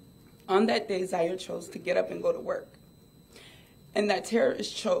 On that day, Zaire chose to get up and go to work. And that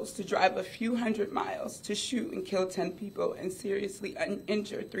terrorist chose to drive a few hundred miles to shoot and kill 10 people and seriously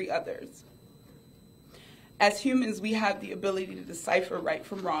injure 3 others. As humans, we have the ability to decipher right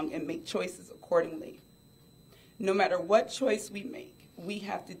from wrong and make choices accordingly. No matter what choice we make, we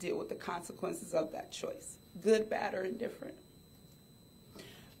have to deal with the consequences of that choice, good, bad, or indifferent.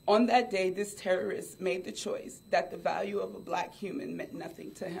 On that day, this terrorist made the choice that the value of a black human meant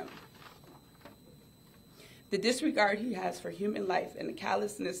nothing to him. The disregard he has for human life and the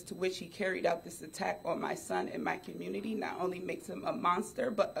callousness to which he carried out this attack on my son and my community not only makes him a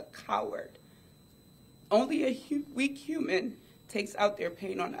monster, but a coward. Only a weak human takes out their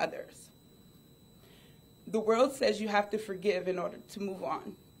pain on others. The world says you have to forgive in order to move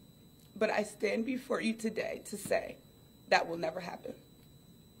on. But I stand before you today to say that will never happen.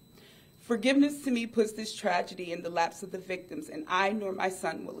 Forgiveness to me puts this tragedy in the laps of the victims, and I nor my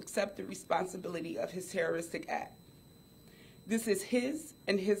son will accept the responsibility of his terroristic act. This is his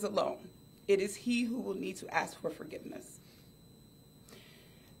and his alone. It is he who will need to ask for forgiveness.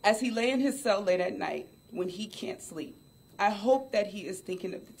 As he lay in his cell late at night, when he can't sleep, I hope that he is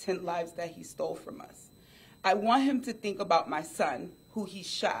thinking of the 10 lives that he stole from us. I want him to think about my son, who he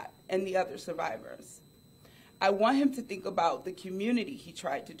shot, and the other survivors. I want him to think about the community he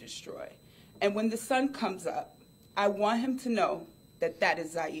tried to destroy. And when the sun comes up, I want him to know that that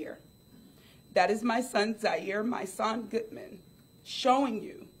is Zaire. That is my son Zaire, my son Goodman, showing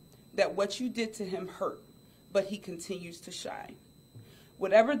you that what you did to him hurt, but he continues to shine.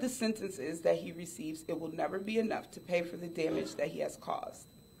 Whatever the sentence is that he receives, it will never be enough to pay for the damage that he has caused.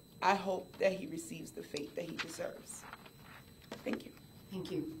 I hope that he receives the fate that he deserves. Thank you. Thank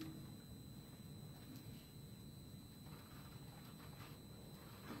you.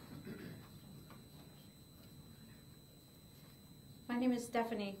 My name is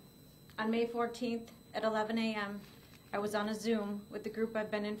Stephanie. On May 14th at 11 a.m., I was on a Zoom with the group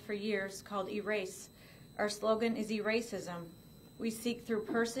I've been in for years called Erase. Our slogan is Eracism. We seek through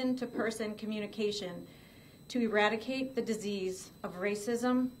person-to-person communication to eradicate the disease of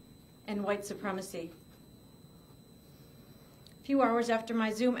racism and white supremacy. A few hours after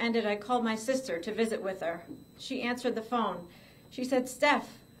my Zoom ended, I called my sister to visit with her. She answered the phone. She said,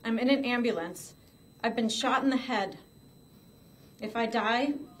 "Steph, I'm in an ambulance. I've been shot in the head. If I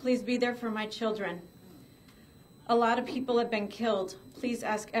die, please be there for my children. A lot of people have been killed. Please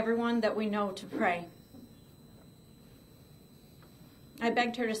ask everyone that we know to pray." I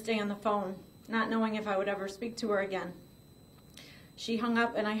begged her to stay on the phone, not knowing if I would ever speak to her again. She hung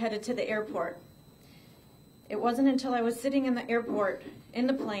up and I headed to the airport. It wasn't until I was sitting in the airport, in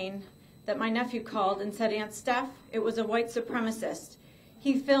the plane, that my nephew called and said, "Aunt Steph, it was a white supremacist.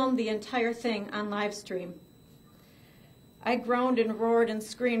 He filmed the entire thing on live stream." I groaned and roared and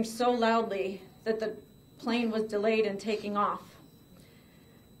screamed so loudly that the plane was delayed in taking off.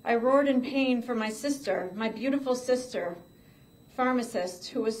 I roared in pain for my sister, my beautiful sister, pharmacist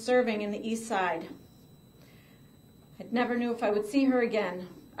who was serving in the East Side. I never knew if I would see her again.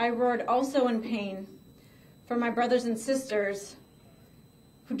 I roared also in pain for my brothers and sisters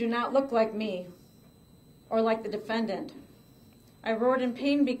who do not look like me or like the defendant. I roared in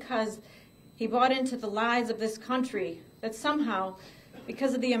pain because he bought into the lies of this country that somehow,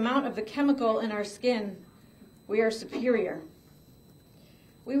 because of the amount of the chemical in our skin, we are superior.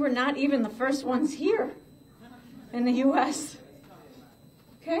 We were not even the first ones here in the U.S.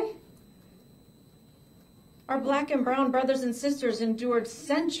 Okay? Our black and brown brothers and sisters endured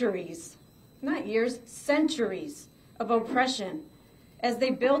centuries, not years, centuries of oppression as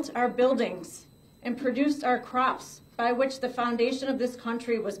they built our buildings and produced our crops by which the foundation of this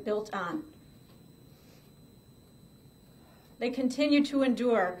country was built on. They continue to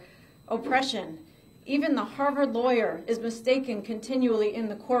endure oppression. Even the Harvard lawyer is mistaken continually in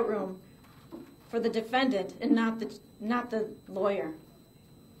the courtroom for the defendant and not the lawyer.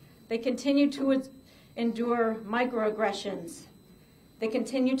 They continue to endure microaggressions. They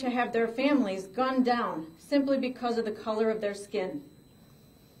continue to have their families gunned down simply because of the color of their skin.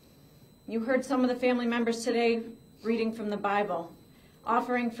 You heard some of the family members today reading from the Bible,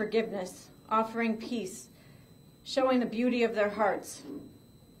 offering forgiveness, offering peace, showing the beauty of their hearts.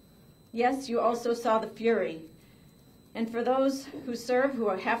 Yes, you also saw the fury. And for those who serve, who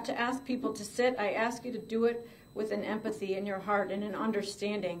have to ask people to sit, I ask you to do it with an empathy in your heart and an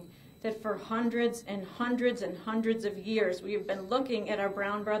understanding that for hundreds and hundreds and hundreds of years, we have been looking at our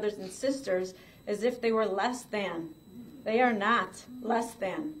brown brothers and sisters as if they were less than. They are not less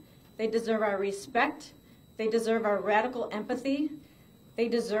than. They deserve our respect. They deserve our radical empathy. They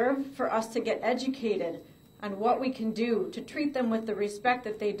deserve for us to get educated on what we can do to treat them with the respect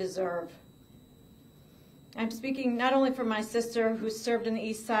that they deserve. I'm speaking not only for my sister who served in the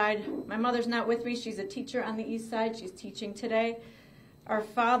East Side. My mother's not with me. She's a teacher on the East Side. She's teaching today. Our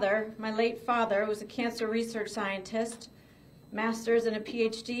father, my late father, was a cancer research scientist, master's and a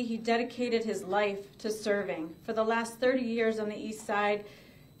PhD. He dedicated his life to serving. For the last 30 years on the East Side,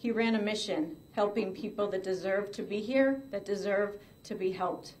 he ran a mission, helping people that deserve to be here, that deserve to be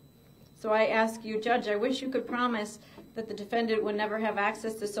helped. So I ask you, Judge, I wish you could promise that the defendant would never have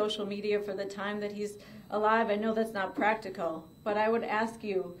access to social media for the time that he's alive. I know that's not practical, but I would ask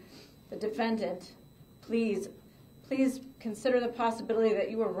you, the defendant, please consider the possibility that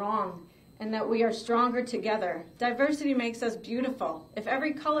you were wrong and that we are stronger together. Diversity makes us beautiful. If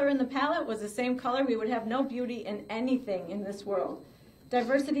every color in the palette was the same color, we would have no beauty in anything in this world.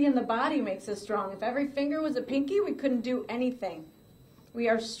 Diversity in the body makes us strong. If every finger was a pinky, we couldn't do anything. We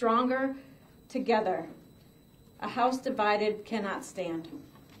are stronger together. A house divided cannot stand.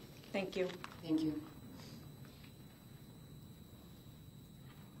 Thank you. Thank you.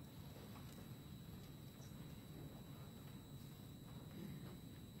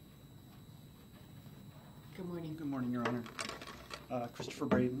 Good morning. Good morning, Your Honor. Christopher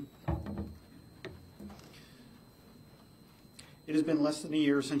Braden. It has been less than a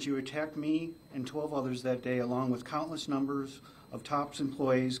year since you attacked me and 12 others that day, along with countless numbers of TOPS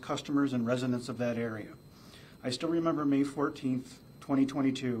employees, customers, and residents of that area. I still remember May 14th,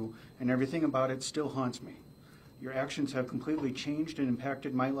 2022, and everything about it still haunts me. Your actions have completely changed and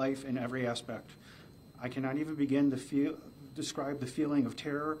impacted my life in every aspect. I cannot even begin to describe the feeling of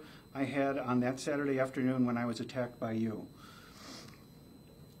terror I had on that Saturday afternoon when I was attacked by you.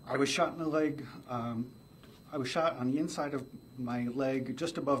 I was shot in the leg. I was shot on the inside of my leg,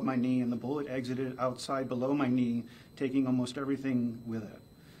 just above my knee, and the bullet exited outside below my knee, taking almost everything with it.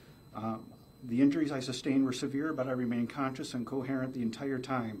 The injuries I sustained were severe, but I remained conscious and coherent the entire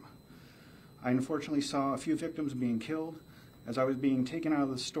time. I unfortunately saw a few victims being killed. As I was being taken out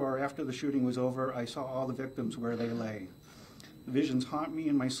of the store after the shooting was over, I saw all the victims where they lay. The visions haunt me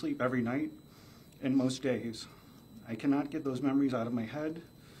in my sleep every night and most days. I cannot get those memories out of my head.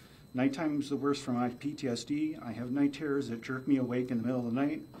 Nighttime is the worst for my PTSD. I have night terrors that jerk me awake in the middle of the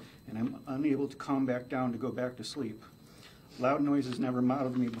night, and I'm unable to calm back down to go back to sleep. Loud noises never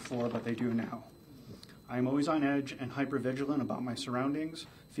bothered me before, but they do now. I am always on edge and hypervigilant about my surroundings,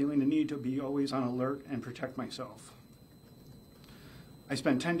 feeling the need to be always on alert and protect myself. I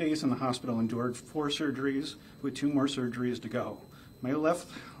spent 10 days in the hospital, endured 4 surgeries with 2 more surgeries to go. My left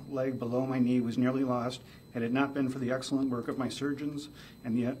leg below my knee was nearly lost had it not been for the excellent work of my surgeons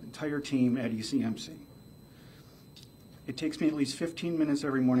and the entire team at ECMC. It takes me at least 15 minutes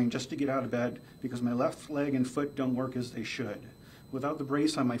every morning just to get out of bed because my left leg and foot don't work as they should. Without the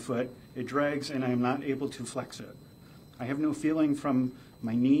brace on my foot, it drags and I am not able to flex it. I have no feeling from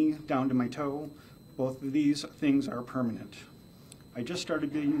my knee down to my toe. Both of these things are permanent. I just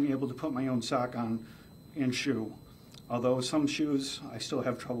started being able to put my own sock on and shoe, although some shoes I still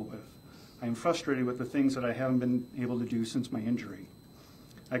have trouble with. I am frustrated with the things that I haven't been able to do since my injury.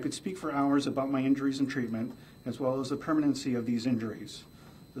 I could speak for hours about my injuries and treatment, as well as the permanency of these injuries,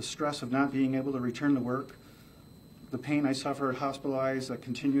 the stress of not being able to return to work, the pain I suffered hospitalized that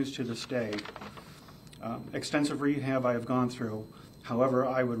continues to this day, extensive rehab I have gone through. However,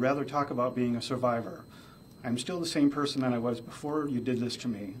 I would rather talk about being a survivor. I'm still the same person that I was before you did this to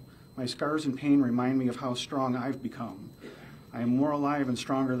me. My scars and pain remind me of how strong I've become. I am more alive and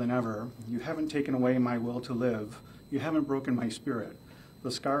stronger than ever. You haven't taken away my will to live. You haven't broken my spirit.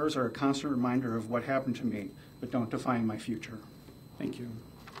 The scars are a constant reminder of what happened to me, but don't define my future. Thank you.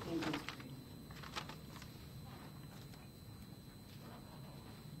 Thank you.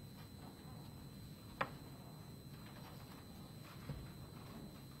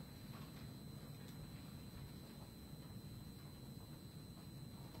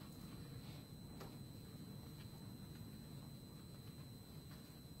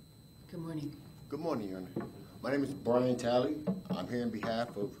 Good morning. Good morning, Your Honor. My name is Brian Talley. I'm here on behalf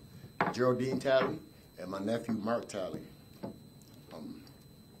of Geraldine Talley and my nephew, Mark Talley.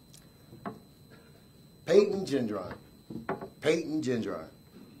 Peyton Gendron. Peyton Gendron.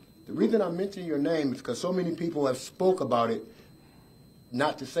 The reason I mention your name is because so many people have spoke about it,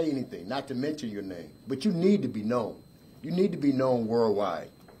 not to say anything, not to mention your name. But you need to be known. You need to be known worldwide.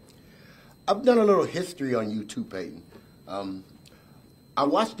 I've done a little history on you too, Peyton. I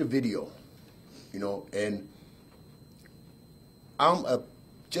watched the video, and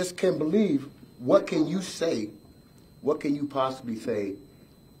just can't believe what can you say, what can you possibly say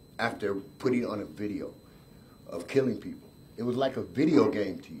after putting on a video of killing people. It was like a video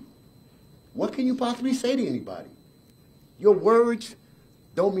game to you. What can you possibly say to anybody? Your words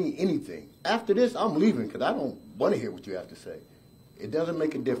don't mean anything. After this, I'm leaving because I don't want to hear what you have to say. It doesn't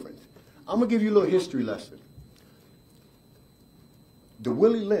make a difference. I'm going to give you a little history lesson. The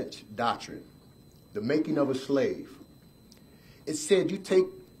Willie Lynch doctrine, the making of a slave, it said you take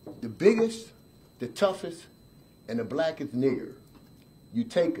the biggest, the toughest, and the blackest nigger. You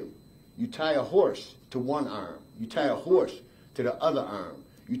take him. You tie a horse to one arm. You tie a horse to the other arm.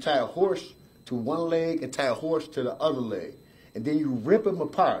 You tie a horse to one leg and tie a horse to the other leg. And then you rip him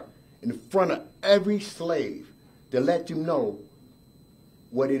apart in front of every slave to let you know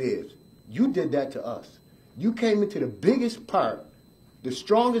what it is. You did that to us. You came into the biggest part, the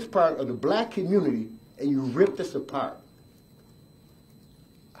strongest part of the black community, and you ripped us apart.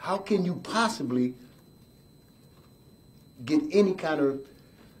 How can you possibly get any kind of...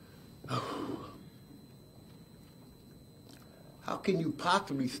 How can you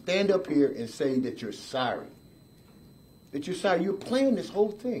possibly stand up here and say that you're sorry? That you're sorry. You're playing this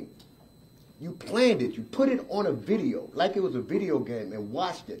whole thing. You planned it. You put it on a video like it was a video game and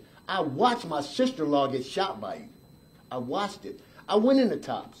watched it. I watched my sister-in-law get shot by you. I watched it. I went in the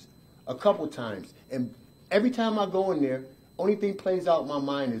Tops a couple times, and every time I go in there, only thing plays out in my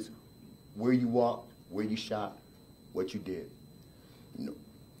mind is where you walked, where you shot, what you did. You know,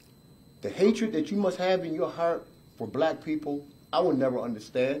 the hatred that you must have in your heart for black people, I will never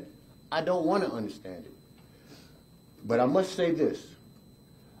understand. I don't want to understand it. But I must say this.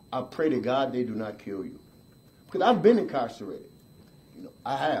 I pray to God they do not kill you. Because I've been incarcerated. You know,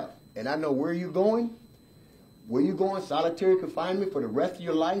 I have. And I know where you're going. Where you're going, solitary confinement for the rest of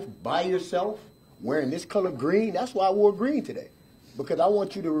your life, by yourself, wearing this color green. That's why I wore green today. Because I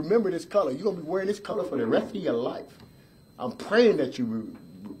want you to remember this color. You're going to be wearing this color for the rest of your life. I'm praying that you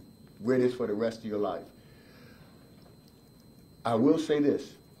wear this for the rest of your life. I will say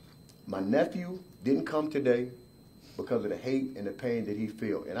this. My nephew didn't come today because of the hate and the pain that he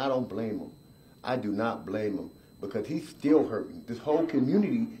feels. And I don't blame him. I do not blame him because he's still hurting. This whole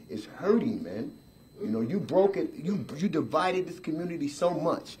community is hurting, man. You know, you broke it. You divided this community so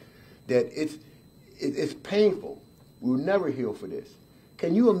much that it's painful. We'll never heal for this.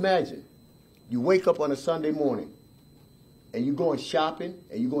 Can you imagine? You wake up on a Sunday morning and you're going shopping,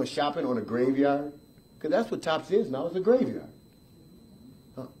 and you're going shopping on a graveyard? Because that's what Tops is now, it's a graveyard.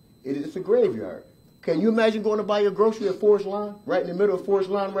 Huh. It's a graveyard. Can you imagine going to buy your grocery at Forest Lawn, right in the middle of Forest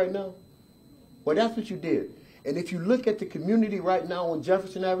Lawn right now? Well, that's what you did. And if you look at the community right now on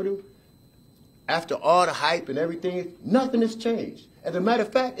Jefferson Avenue, after all the hype and everything, nothing has changed. As a matter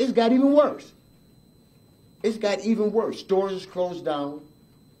of fact, it's got even worse. It's got even worse. Stores are closed down.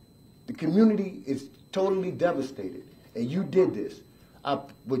 The community is totally devastated. And you did this. I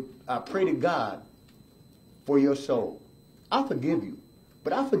pray to God for your soul. I forgive you.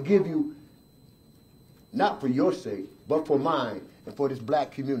 But I forgive you not for your sake, but for mine and for this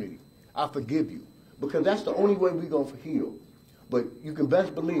black community. I forgive you. Because that's the only way we're going to heal. But you can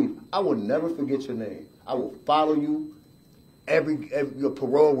best believe, I will never forget your name. I will follow you every your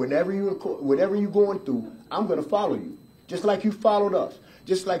parole, whenever you're going through, I'm going to follow you. Just like you followed us.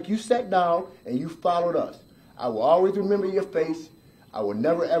 Just like you sat down and you followed us. I will always remember your face. I will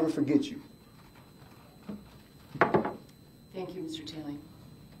never, ever forget you. Thank you, Mr. Taylor.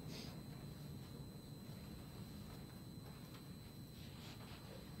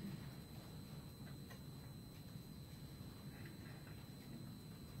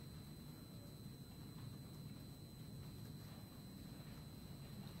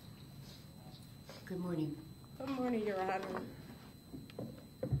 Good morning. Good morning, Your Honor.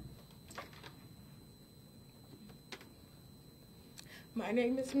 My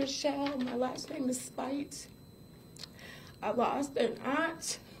name is Michelle. My last name is Spite. I lost an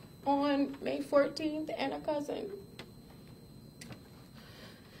aunt on May 14th and a cousin.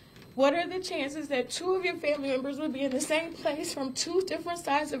 What are the chances that two of your family members would be in the same place from two different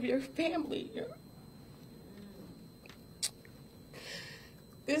sides of your family?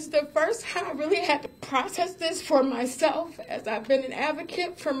 This is the first time I really had to process this for myself, as I've been an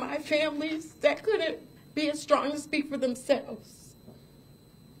advocate for my families that couldn't be as strong to speak for themselves.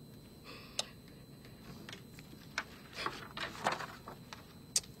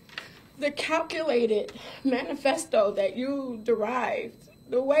 The calculated manifesto that you derived,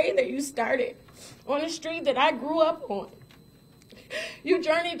 the way that you started on a street that I grew up on. You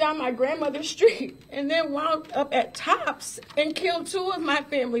journeyed down my grandmother's street and then wound up at Tops and killed two of my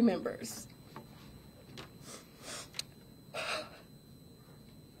family members.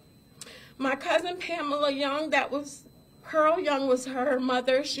 My cousin Pamela Young, Pearl Young was her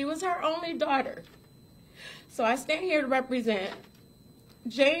mother. She was her only daughter. So I stand here to represent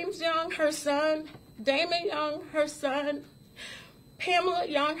James Young, her son, Damon Young, her son, Pamela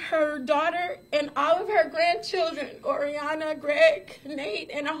Young, her daughter, and all of her grandchildren, Oriana, Greg,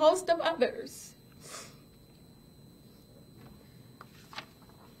 Nate, and a host of others.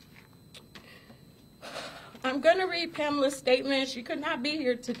 I'm going to read Pamela's statement. She could not be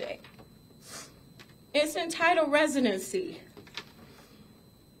here today. It's entitled Residency.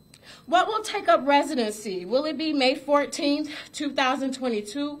 What will take up residency? Will it be May 14th,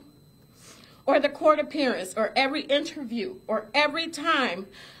 2022? Or the court appearance, or every interview, or every time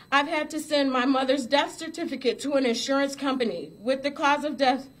I've had to send my mother's death certificate to an insurance company with the cause of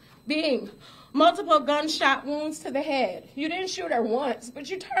death being multiple gunshot wounds to the head. You didn't shoot her once, but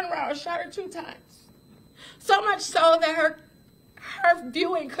you turned around and shot her 2 times. So much so that her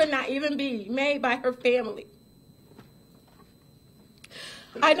viewing could not even be made by her family.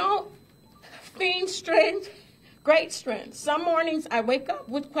 I don't feign strength. Great strength. Some mornings I wake up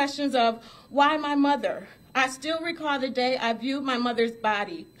with questions of why my mother. I still recall the day I viewed my mother's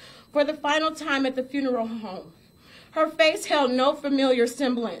body for the final time at the funeral home. Her face held no familiar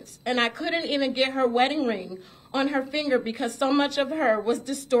semblance, and I couldn't even get her wedding ring on her finger because so much of her was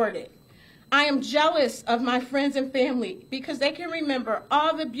distorted. I am jealous of my friends and family because they can remember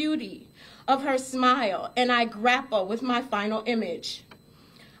all the beauty of her smile, and I grapple with my final image.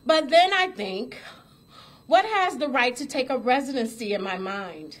 But then I think, what has the right to take up residency in my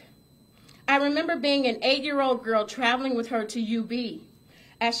mind? I remember being an 8-year-old girl traveling with her to UB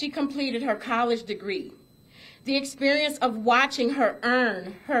as she completed her college degree. The experience of watching her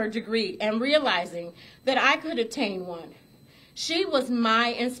earn her degree and realizing that I could attain one. She was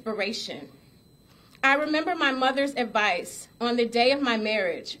my inspiration. I remember my mother's advice on the day of my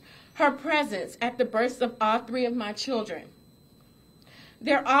marriage, her presence at the births of all 3 of my children.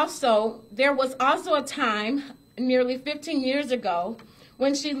 There was also a time, nearly 15 years ago,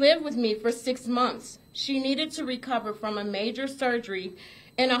 when she lived with me for 6 months. She needed to recover from a major surgery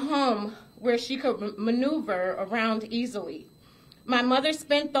in a home where she could maneuver around easily. My mother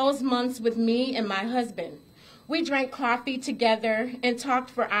spent those months with me and my husband. We drank coffee together and talked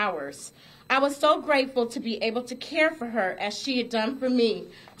for hours. I was so grateful to be able to care for her as she had done for me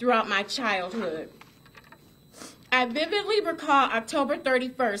throughout my childhood. I vividly recall October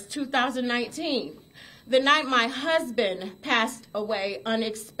 31st, 2019, the night my husband passed away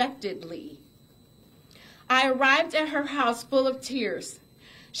unexpectedly. I arrived at her house full of tears.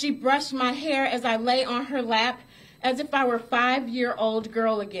 She brushed my hair as I lay on her lap as if I were a 5-year-old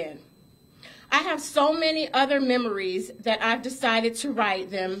girl again. I have so many other memories that I've decided to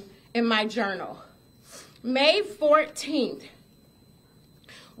write them in my journal. May 14th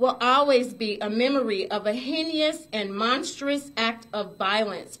will always be a memory of a heinous and monstrous act of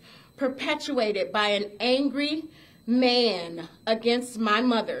violence perpetuated by an angry man against my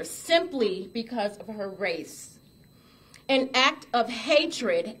mother simply because of her race. An act of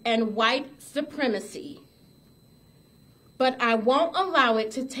hatred and white supremacy. But I won't allow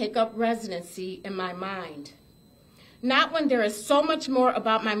it to take up residency in my mind. Not when there is so much more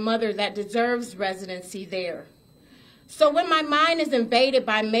about my mother that deserves residency there. So when my mind is invaded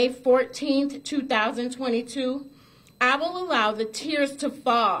by May 14th, 2022, I will allow the tears to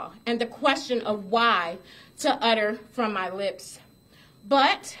fall and the question of why to utter from my lips.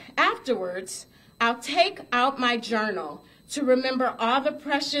 But afterwards, I'll take out my journal to remember all the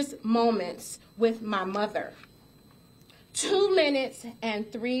precious moments with my mother. 2 minutes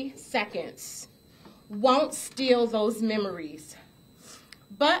and 3 seconds won't steal those memories.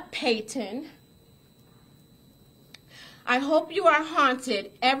 But Peyton, I hope you are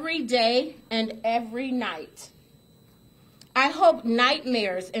haunted every day and every night. I hope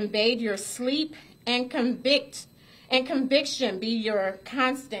nightmares invade your sleep and conviction be your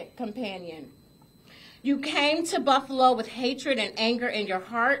constant companion. You came to Buffalo with hatred and anger in your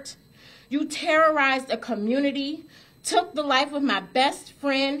heart. You terrorized a community, took the life of my best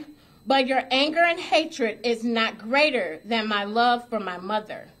friend, but your anger and hatred is not greater than my love for my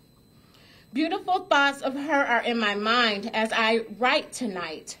mother. Beautiful thoughts of her are in my mind as I write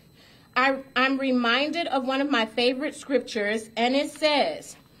tonight. I'm reminded of one of my favorite scriptures, and it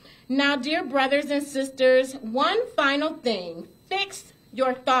says, "Now, dear brothers and sisters, one final thing, fix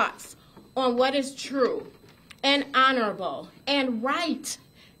your thoughts on what is true and honorable and right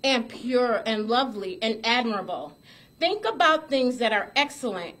and pure and lovely and admirable. Think about things that are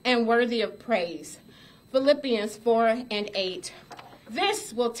excellent and worthy of praise." Philippians 4:8.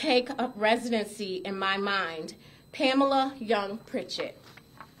 This will take up residency in my mind. Pamela Young Pritchett.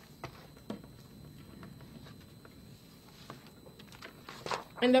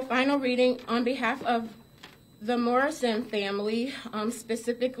 And the final reading on behalf of the Morrison family,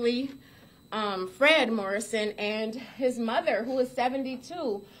 specifically Fred Morrison and his mother, who is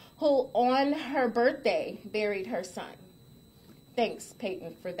 72, who on her birthday buried her son. Thanks,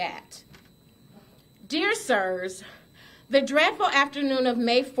 Peyton, for that. Dear sirs, the dreadful afternoon of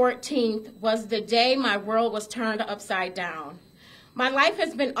May 14th was the day my world was turned upside down. My life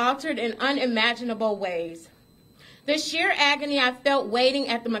has been altered in unimaginable ways. The sheer agony I felt waiting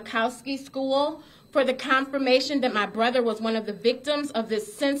at the Mikowski School for the confirmation that my brother was one of the victims of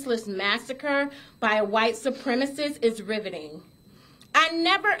this senseless massacre by a white supremacist is riveting. I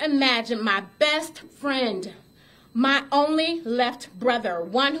never imagined my best friend, my only left brother,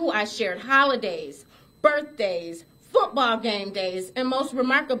 one who I shared holidays, birthdays, football game days, and most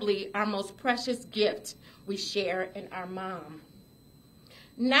remarkably, our most precious gift we share in our mom.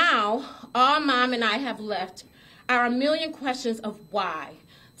 Now, all Mom and I have left are a million questions of why,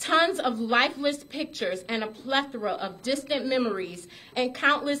 tons of lifeless pictures and a plethora of distant memories and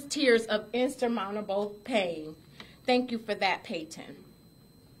countless tears of insurmountable pain. Thank you for that, Peyton.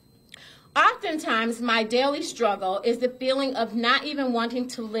 Oftentimes, my daily struggle is the feeling of not even wanting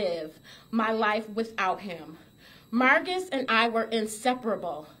to live my life without him. Margus and I were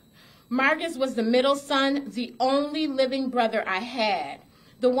inseparable. Margus was the middle son, the only living brother I had,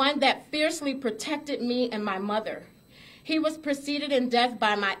 the one that fiercely protected me and my mother. He was preceded in death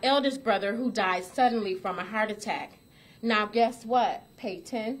by my eldest brother, who died suddenly from a heart attack. Now guess what,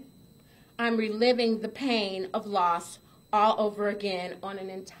 Peyton? I'm reliving the pain of loss all over again on an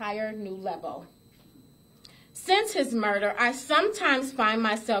entire new level. Since his murder, I sometimes find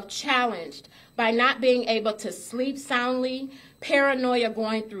myself challenged by not being able to sleep soundly, paranoia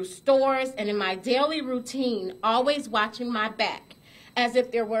going through stores, and in my daily routine, always watching my back as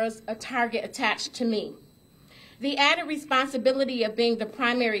if there was a target attached to me. The added responsibility of being the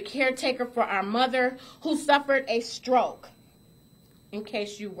primary caretaker for our mother, who suffered a stroke, in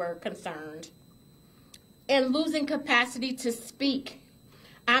case you were concerned, and losing capacity to speak.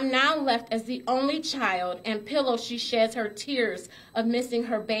 I'm now left as the only child and pillow she sheds her tears of missing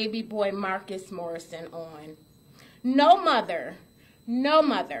her baby boy Marcus Morrison on. No mother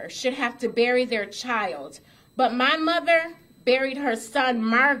should have to bury their child, but my mother buried her son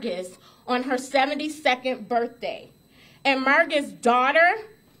Marcus on her 72nd birthday, and Marcus' daughter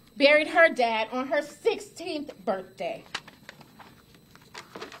buried her dad on her 16th birthday.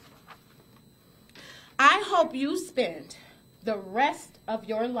 I hope you spend the rest of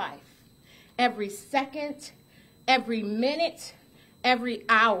your life, every second, every minute, every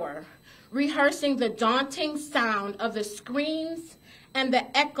hour, rehearsing the daunting sound of the screams and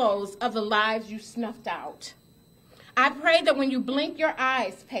the echoes of the lives you snuffed out. I pray that when you blink your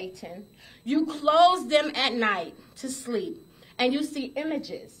eyes, Peyton, you close them at night to sleep, and you see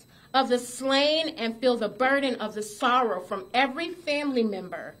images of the slain and feel the burden of the sorrow from every family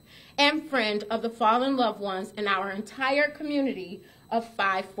member and friend of the fallen loved ones in our entire community of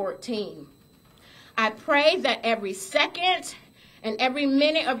 514. I pray that every second and every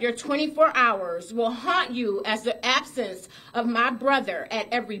minute of your 24 hours will haunt you as the absence of my brother at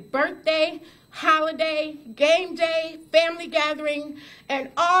every birthday, holiday, game day, family gathering, and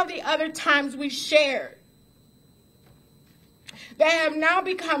all the other times we shared that have now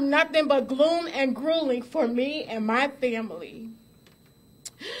become nothing but gloom and grueling for me and my family.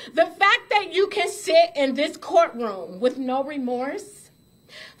 The fact that you can sit in this courtroom with no remorse,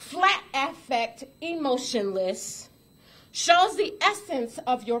 flat affect, emotionless, shows the essence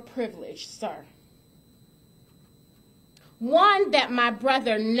of your privilege, sir. One that my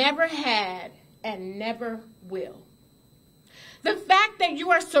brother never had and never will. The fact that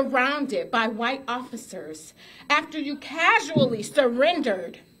you are surrounded by white officers after you casually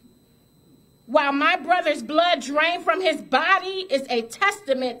surrendered while my brother's blood drained from his body is a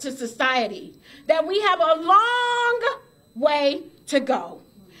testament to society that we have a long way to go.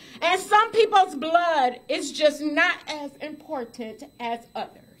 And some people's blood is just not as important as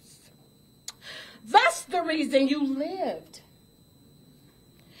others. Thus the reason you lived.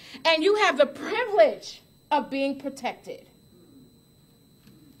 And you have the privilege of being protected.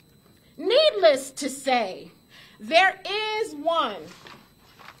 Needless to say, there is one,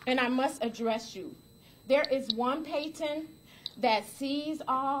 and I must address you. There is one Peyton that sees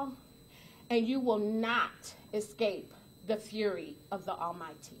all, and you will not escape the fury of the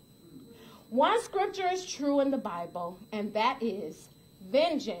Almighty. One scripture is true in the Bible, and that is,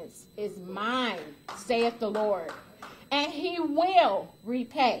 vengeance is mine, saith the Lord, and he will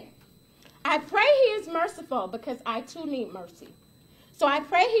repay. I pray he is merciful because I too need mercy. So I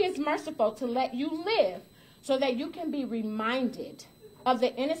pray he is merciful to let you live so that you can be reminded of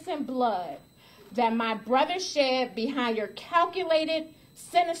the innocent blood that my brother shed behind your calculated,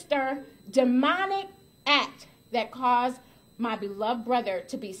 sinister, demonic act that caused my beloved brother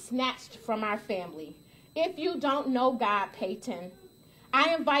to be snatched from our family. If you don't know God, Peyton,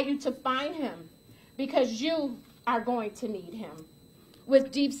 I invite you to find him because you are going to need him.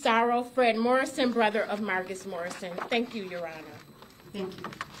 With deep sorrow, Fred Morrison, brother of Marcus Morrison. Thank you, Your Honor. Thank you.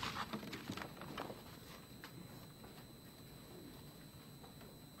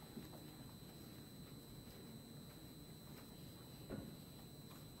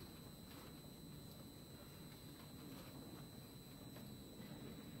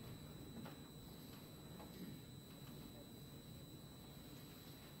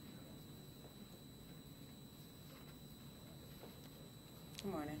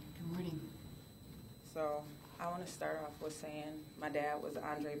 Good morning. Good morning. So I want to start off with saying my dad was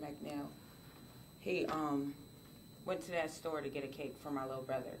Andre McNeil. He went to that store to get a cake for my little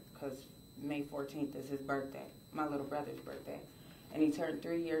brother because May 14th is his birthday, my little brother's birthday. And he turned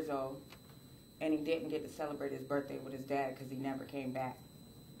 3 years old, and he didn't get to celebrate his birthday with his dad because he never came back.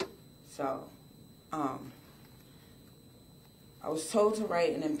 So I was told to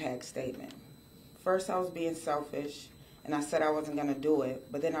write an impact statement. First, I was being selfish, and I said I wasn't going to do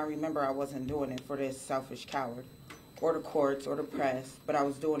it, but then I remember I wasn't doing it for this selfish coward or the courts or the press, but I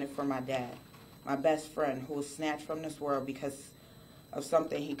was doing it for my dad, my best friend who was snatched from this world because of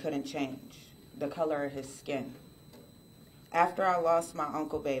something he couldn't change, the color of his skin. After I lost my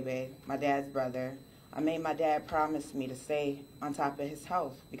Uncle Bebe, my dad's brother, I made my dad promise me to stay on top of his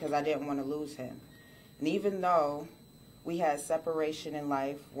health because I didn't want to lose him. And even though we had separation in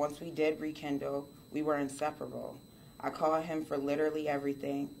life, once we did rekindle, we were inseparable. I called him for literally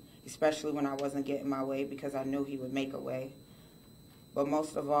everything, especially when I wasn't getting my way because I knew he would make a way. But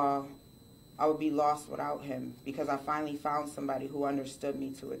most of all, I would be lost without him because I finally found somebody who understood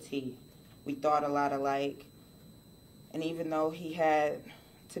me to a T. We thought a lot alike, and even though he had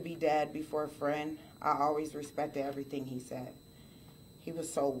to be dad before a friend, I always respected everything he said. He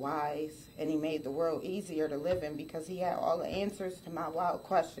was so wise, and he made the world easier to live in because he had all the answers to my wild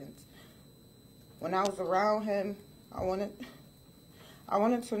questions. When I was around him, I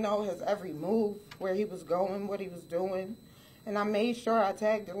wanted to know his every move, where he was going, what he was doing, and I made sure I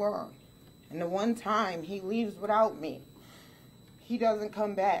tagged along. And the one time he leaves without me, he doesn't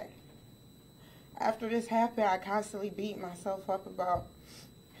come back. After this happened, I constantly beat myself up about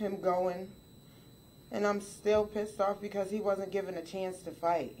him going, and I'm still pissed off because he wasn't given a chance to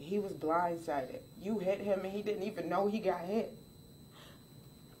fight. He was blindsided. You hit him and he didn't even know he got hit.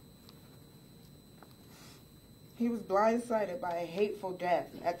 He was blindsided by a hateful death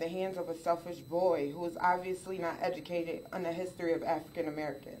at the hands of a selfish boy who was obviously not educated on the history of African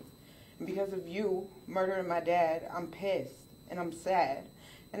Americans. And because of you murdering my dad, I'm pissed and I'm sad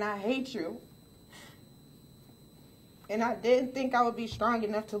and I hate you. And I didn't think I would be strong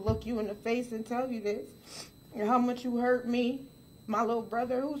enough to look you in the face and tell you this. And how much you hurt me. My little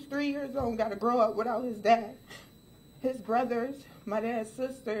brother, who's 3 years old, got to grow up without his dad. His brothers, my dad's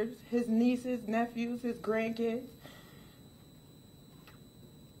sisters, his nieces, nephews, his grandkids.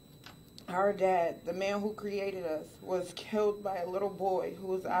 Our dad, the man who created us, was killed by a little boy who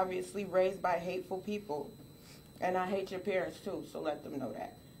was obviously raised by hateful people. And I hate your parents too, so let them know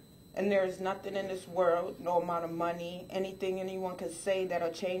that. And there's nothing in this world, no amount of money, anything anyone could say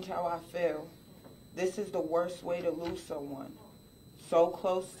that'll change how I feel. This is the worst way to lose someone. So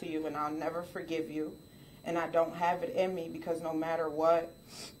close to you, and I'll never forgive you. And I don't have it in me because no matter what,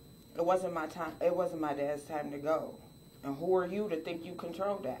 it wasn't my time. It wasn't my dad's time to go. And who are you to think you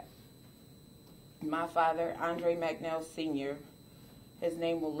control that? My father, Andre McNeil Sr., his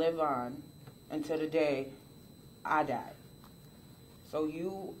name will live on until the day I die. So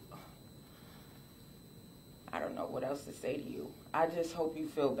I don't know what else to say to you. I just hope you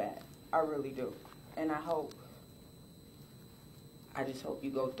feel bad. I really do. And I just hope you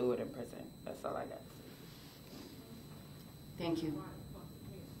go through it in prison. That's all I got. Thank you.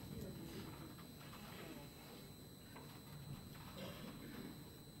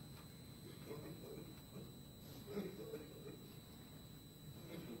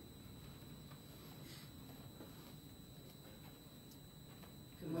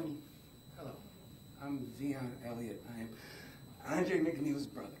 Good morning. Hello. I'm Zion Elliott. I am Andre McNeil's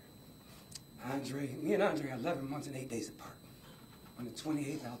brother. Me and Andre are 11 months and 8 days apart. On the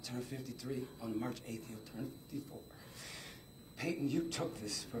 28th, I'll turn 53. On March 8th, he'll turn 54. Peyton, you took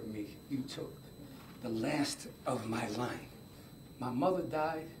this from me. You took the last of my line. My mother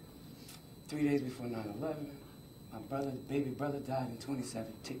died 3 days before 9/11. My baby brother, died in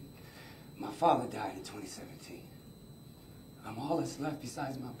 2017. My father died in 2017. I'm all that's left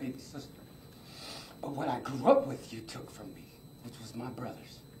besides my baby sister. But what I grew up with, you took from me, which was my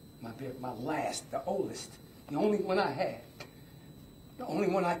brothers. My last, the oldest, the only one I had, the only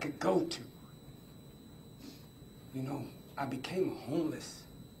one I could go to. You know, I became homeless,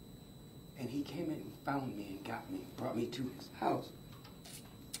 and he came in and found me and got me, brought me to his house.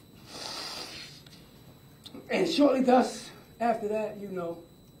 And shortly thus, after that, you know,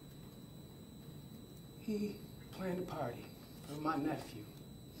 he planned a party for my nephew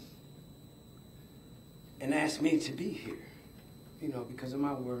and asked me to be here. You know, because of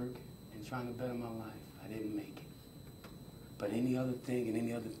my work and trying to better my life, I didn't make it. But any other thing and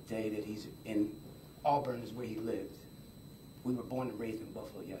any other day that he's in Auburn is where he lived. We were born and raised in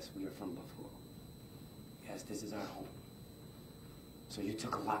Buffalo. Yes, we are from Buffalo. Yes, this is our home. So you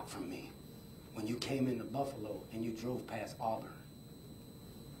took a lot from me when you came into Buffalo and you drove past Auburn.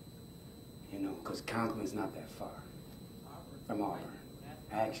 You know, because Conklin's not that far from Auburn,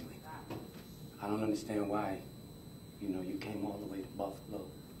 actually. I don't understand why, you know, you came all the way to Buffalo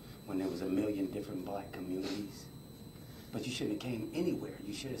when there was a million different black communities. But you shouldn't have came anywhere.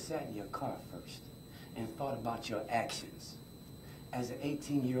 You should have sat in your car first and thought about your actions. As an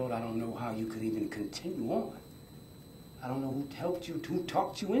 18-year-old, I don't know how you could even continue on. I don't know who helped you, who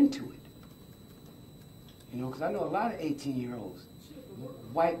talked you into it. You know, because I know a lot of 18-year-olds,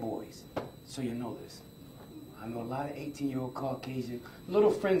 white boys, so you know this. I know a lot of 18-year-old Caucasian,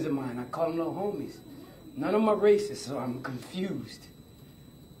 little friends of mine, I call them little homies. None of them are racist, so I'm confused.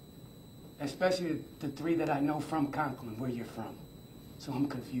 Especially the three that I know from Conklin, where you're from. So I'm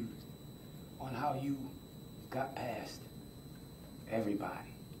confused on how you got past everybody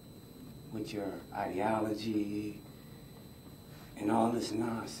with your ideology and all this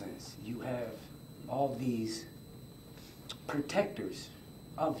nonsense. You have all these protectors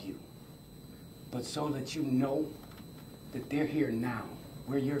of you, but so that you know that they're here now.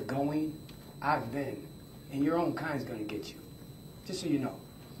 Where you're going, I've been, and your own kind's gonna get you. Just so you know,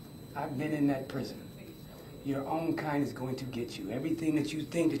 I've been in that prison. Your own kind is going to get you. Everything that you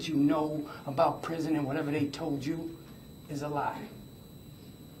think that you know about prison and whatever they told you is a lie.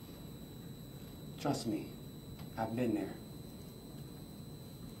 Trust me, I've been there.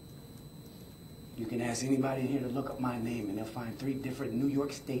 You can ask anybody here to look up my name and they'll find 3 different New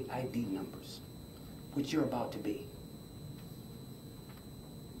York State ID numbers, which you're about to be.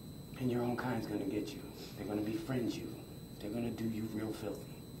 And your own kind's gonna get you. They're gonna befriend you. They're gonna do you real filthy.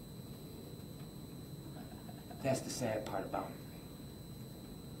 That's the sad part about it.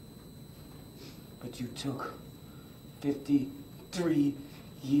 But you took 53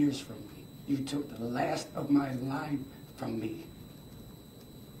 years from me. You took the last of my life from me.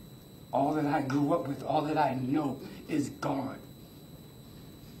 All that I grew up with, all that I know is gone.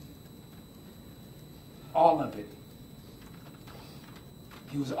 All of it.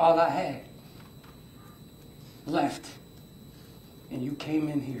 He was all I had left. And you came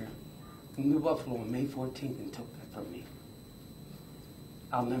in here in New Buffalo on May 14th and took that from me.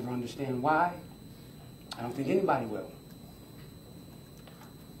 I'll never understand why. I don't think anybody will.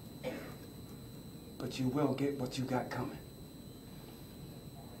 But you will get what you got coming.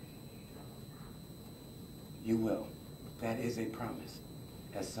 You will. That is a promise.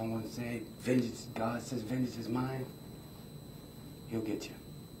 As someone said, vengeance, God says vengeance is mine. He'll get you.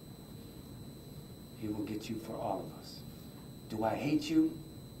 He will get you for all of us. Do I hate you?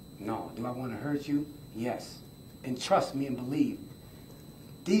 No. Do I want to hurt you? Yes. And trust me and believe.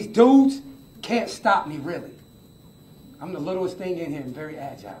 These dudes can't stop me, really. I'm the littlest thing in here and very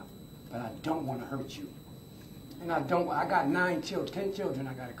agile. But I don't want to hurt you. And I got 9 children, 10 children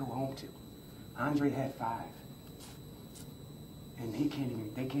I got to go home to. Andre had 5. And they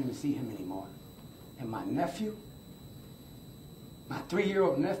can't even see him anymore. And my nephew, my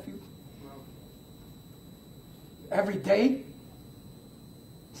 3-year-old nephew, every day,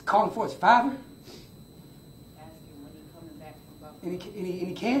 he's calling for his father. And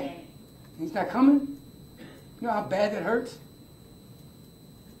he can't? And he's not coming? You know how bad that hurts?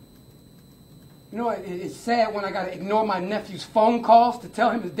 You know, it's sad when I got to ignore my nephew's phone calls to tell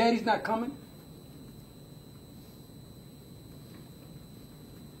him his daddy's not coming.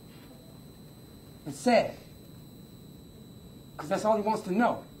 It's sad. Because that's all he wants to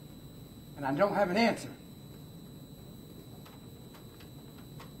know. And I don't have an answer.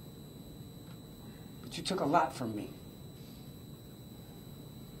 But you took a lot from me.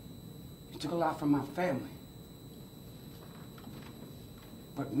 You took a lot from my family.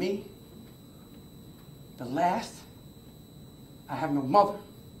 But me, the last, I have no mother,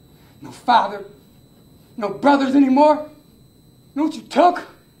 no father, no brothers anymore. You know what you took?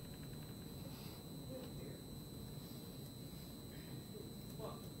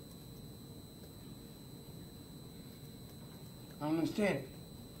 I don't understand it.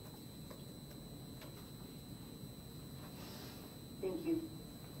 Thank you.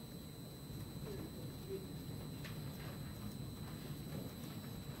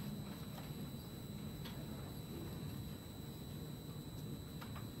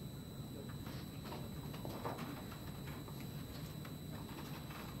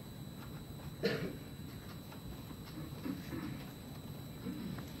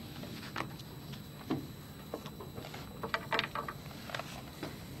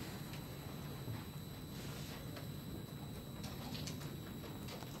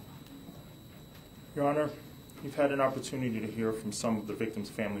 Your Honor, you've had an opportunity to hear from some of the victims'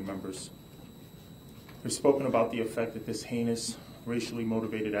 family members. They've spoken about the effect that this heinous, racially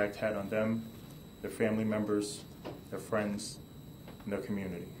motivated act had on them, their family members, their friends, and their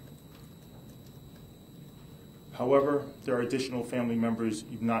community. However, there are additional family members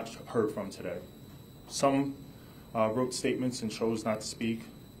you've not heard from today. Some wrote statements and chose not to speak.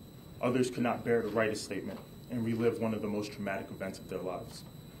 Others could not bear to write a statement and relive one of the most traumatic events of their lives.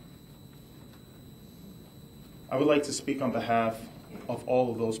 I would like to speak on behalf of all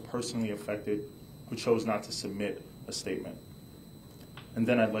of those personally affected who chose not to submit a statement. And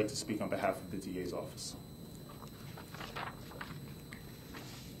then I'd like to speak on behalf of the DA's office.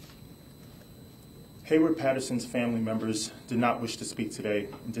 Hayward Patterson's family members did not wish to speak today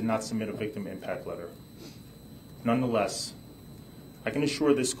and did not submit a victim impact letter. Nonetheless, I can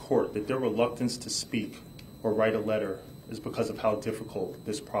assure this court that their reluctance to speak or write a letter is because of how difficult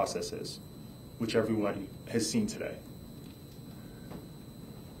this process is, which everybody has seen today.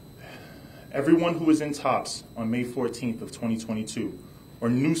 Everyone who was in TOPS on May 14th of 2022 or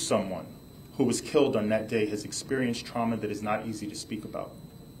knew someone who was killed on that day has experienced trauma that is not easy to speak about.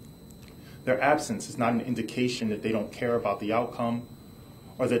 Their absence is not an indication that they don't care about the outcome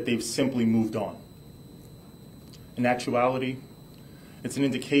or that they've simply moved on. In actuality, it's an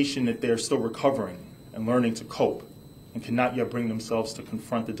indication that they're still recovering and learning to cope and cannot yet bring themselves to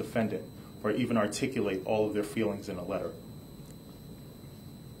confront the defendant or even articulate all of their feelings in a letter.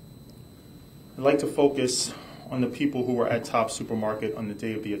 I'd like to focus on the people who were at Tops Supermarket on the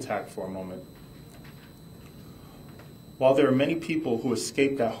day of the attack for a moment. While there are many people who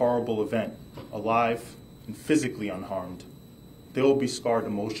escaped that horrible event alive and physically unharmed, they will be scarred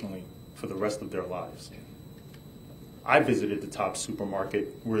emotionally for the rest of their lives. I visited the Tops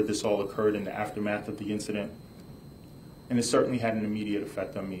Supermarket where this all occurred in the aftermath of the incident, and it certainly had an immediate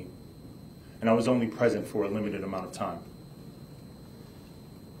effect on me, and I was only present for a limited amount of time.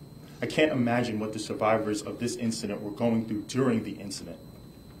 I can't imagine what the survivors of this incident were going through during the incident,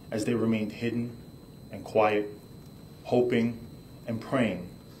 as they remained hidden and quiet, hoping and praying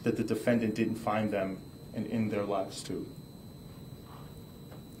that the defendant didn't find them and end their lives too.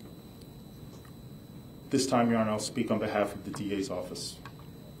 This time, Your Honor, I'll speak on behalf of the DA's office.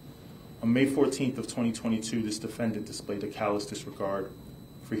 On May 14th of 2022, this defendant displayed a callous disregard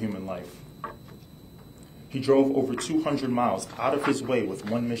for human life. He drove over 200 miles out of his way with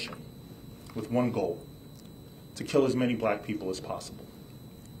one mission, with one goal: to kill as many black people as possible.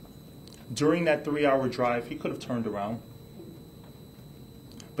 During that 3-hour drive, he could have turned around,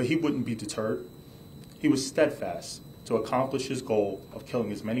 but he wouldn't be deterred. He was steadfast to accomplish his goal of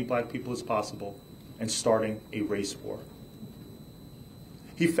killing as many black people as possible and starting a race war.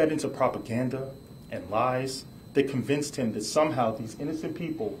 He fed into propaganda and lies that convinced him that somehow these innocent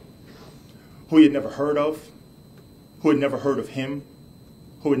people who he had never heard of, who had never heard of him,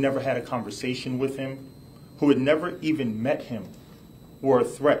 who had never had a conversation with him, who had never even met him, were a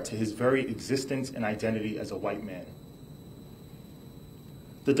threat to his very existence and identity as a white man.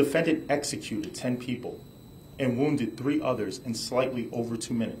 The defendant executed 10 people and wounded 3 others in slightly over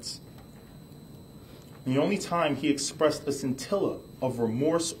 2 minutes. And the only time he expressed a scintilla of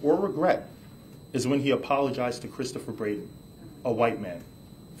remorse or regret is when he apologized to Christopher Braden, a white man,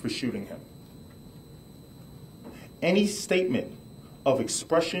 for shooting him. Any statement of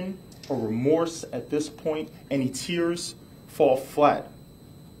expression or remorse at this point, any tears, fall flat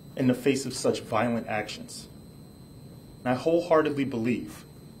in the face of such violent actions. And I wholeheartedly believe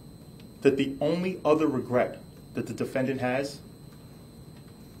that the only other regret that the defendant has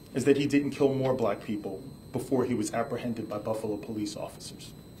is that he didn't kill more black people before he was apprehended by Buffalo police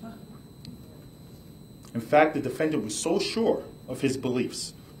officers. In fact, the defendant was so sure of his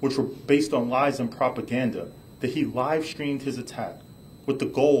beliefs, which were based on lies and propaganda, that he live-streamed his attack with the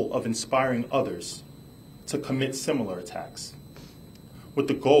goal of inspiring others to commit similar attacks, with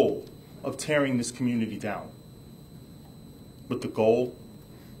the goal of tearing this community down, with the goal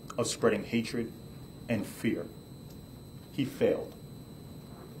of spreading hatred and fear. He failed.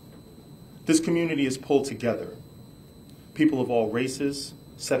 This community is pulled together. People of all races,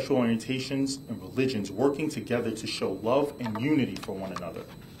 sexual orientations, and religions working together to show love and unity for one another.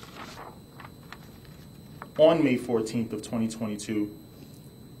 On May 14th of 2022,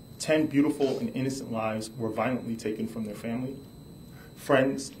 10 beautiful and innocent lives were violently taken from their family,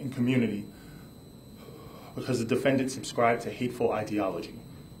 friends, and community because the defendant subscribed to hateful ideology.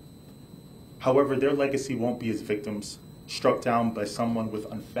 However, their legacy won't be as victims struck down by someone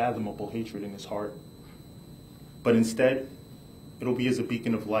with unfathomable hatred in his heart, but instead, it'll be as a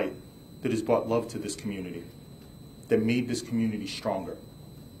beacon of light that has brought love to this community, that made this community stronger,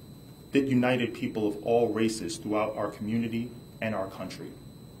 that united people of all races throughout our community and our country.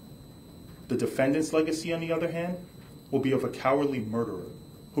 The defendant's legacy, on the other hand, will be of a cowardly murderer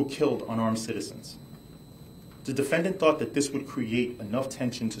who killed unarmed citizens. The defendant thought that this would create enough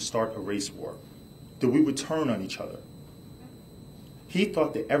tension to start a race war, that we would turn on each other. He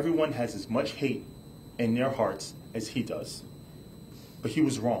thought that everyone has as much hate in their hearts as he does. But he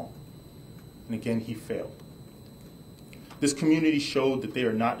was wrong. And again, he failed. This community showed that they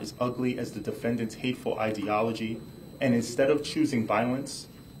are not as ugly as the defendant's hateful ideology, and instead of choosing violence,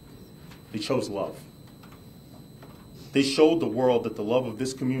 they chose love. They showed the world that the love of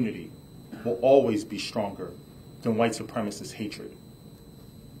this community will always be stronger than white supremacist hatred.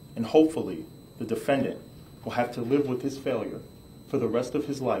 And hopefully, the defendant, will have to live with his failure for the rest of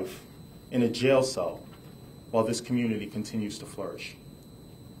his life in a jail cell while this community continues to flourish.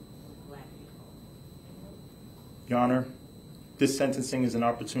 Your Honor, this sentencing is an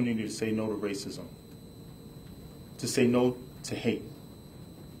opportunity to say no to racism, to say no to hate.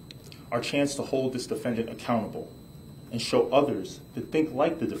 Our chance to hold this defendant accountable and show others that think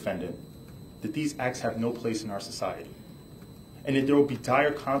like the defendant that these acts have no place in our society, and that there will be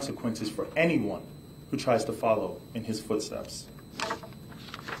dire consequences for anyone who tries to follow in his footsteps.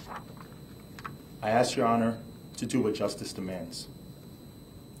 I ask Your Honor to do what justice demands,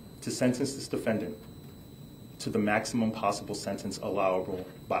 to sentence this defendant to the maximum possible sentence allowable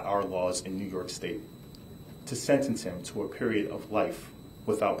by our laws in New York State, to sentence him to a period of life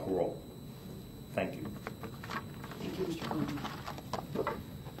without parole. Thank you. Thank you, Mr. Clinton.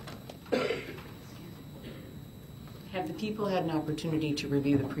 Have the people had an opportunity to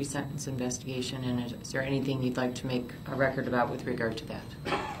review the pre-sentence investigation, and is there anything you'd like to make a record about with regard to that?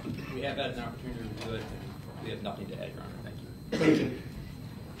 We have had an opportunity to review it. We have nothing to add, Your Honor. Thank you. Thank you.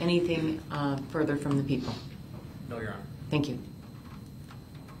 Anything further from the people? No, Your Honor. Thank you.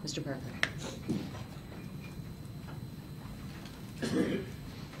 Mr. Parker.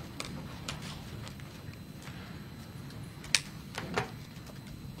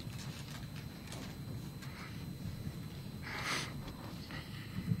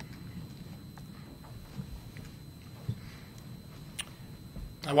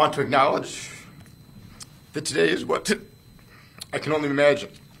 I want to acknowledge that today is what I can only imagine.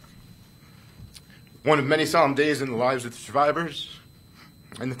 One of many solemn days in the lives of the survivors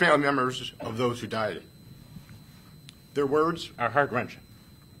and the family members of those who died. Their words are heart-wrenching.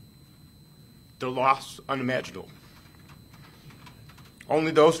 Their loss unimaginable.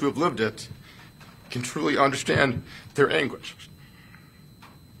 Only those who have lived it can truly understand their anguish.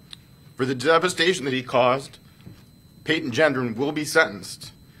 For the devastation that he caused, Peyton Gendron will be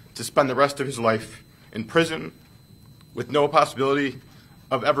sentenced to spend the rest of his life in prison with no possibility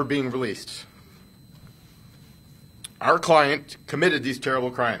of ever being released. Our client committed these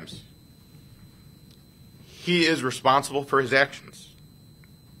terrible crimes. He is responsible for his actions,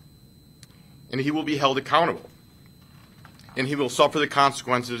 and he will be held accountable, and he will suffer the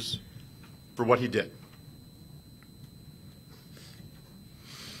consequences for what he did.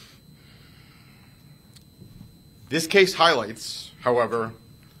 This case highlights, however,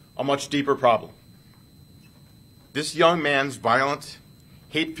 a much deeper problem. This young man's violent,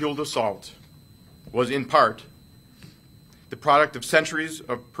 hate-fueled assault was in part the product of centuries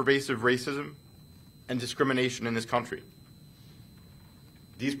of pervasive racism and discrimination in this country.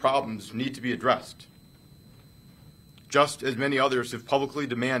 These problems need to be addressed, just as many others have publicly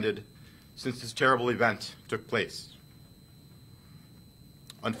demanded since this terrible event took place.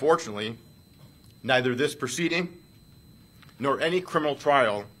 Unfortunately, neither this proceeding nor any criminal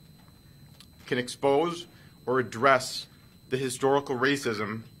trial can expose or address the historical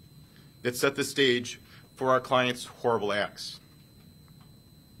racism that set the stage for our client's horrible acts.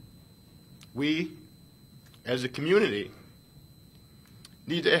 We, as a community,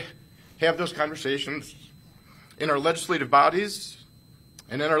 need to have those conversations in our legislative bodies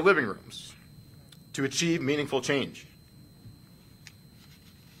and in our living rooms to achieve meaningful change.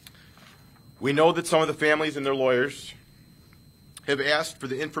 We know that some of the families and their lawyers have asked for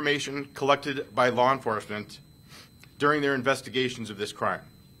the information collected by law enforcement during their investigations of this crime.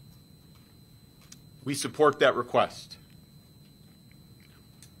 We support that request.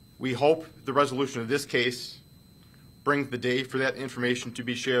 We hope the resolution of this case brings the day for that information to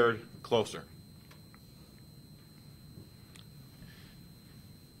be shared closer.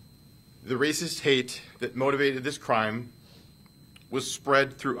 The racist hate that motivated this crime was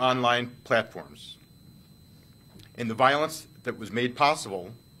spread through online platforms, and the violence that was made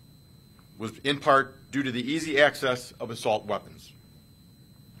possible was in part due to the easy access of assault weapons.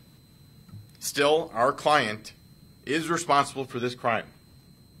 Still, our client is responsible for this crime.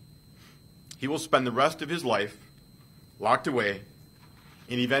 He will spend the rest of his life locked away,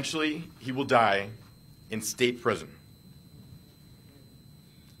 and eventually he will die in state prison.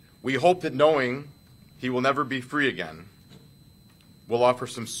 We hope that knowing he will never be free again will offer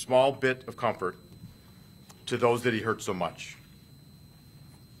some small bit of comfort to those that he hurt so much.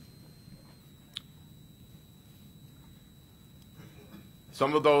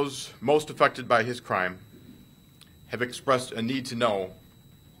 Some of those most affected by his crime have expressed a need to know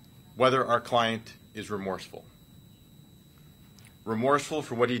whether our client is remorseful. Remorseful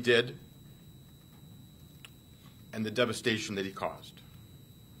for what he did and the devastation that he caused.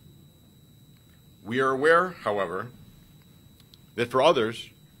 We are aware, however, that for others,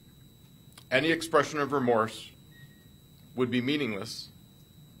 any expression of remorse would be meaningless,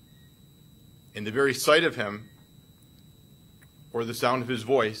 and the very sight of him or the sound of his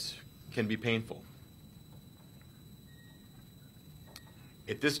voice can be painful.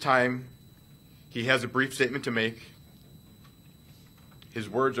 At this time, he has a brief statement to make. His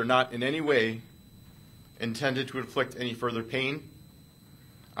words are not in any way intended to inflict any further pain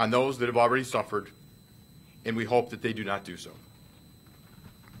on those that have already suffered, and we hope that they do not do so.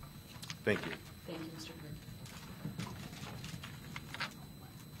 Thank you. Thank you, Mr. Kirk.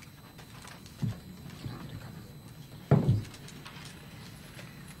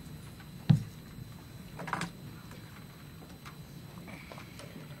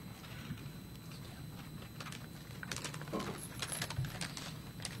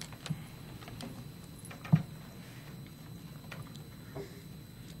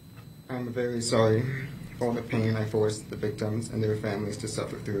 I'm very sorry for all the pain I forced the victims and their families to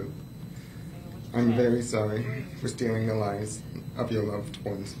suffer through. I'm very sorry for stealing the lives of your loved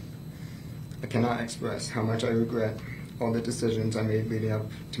ones. I cannot express how much I regret all the decisions I made leading up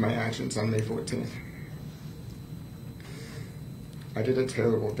to my actions on May 14th. I did a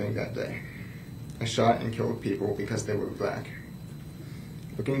terrible thing that day. I shot and killed people because they were black.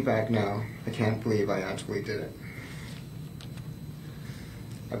 Looking back now, I can't believe I actually did it.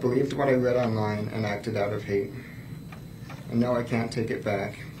 I believed what I read online and acted out of hate. I know I can't take it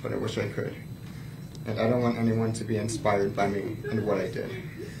back, but I wish I could. And I don't want anyone to be inspired by me and what I did.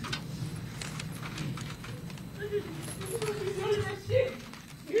 You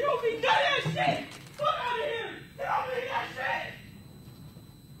don't mean none of that shit! Fuck out of here! You don't mean that shit!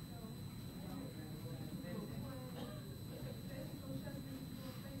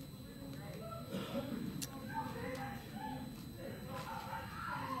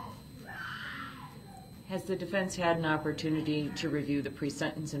 Has the defense had an opportunity to review the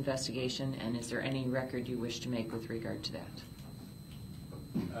pre-sentence investigation, and is there any record you wish to make with regard to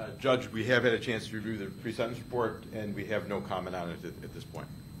that? Judge, we have had a chance to review the pre-sentence report, and we have no comment on it at this point.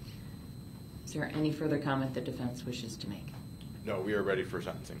 Is there any further comment the defense wishes to make? No, we are ready for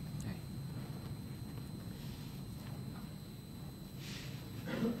sentencing.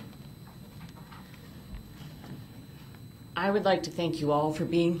 I would like to thank you all for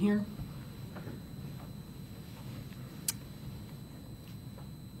being here.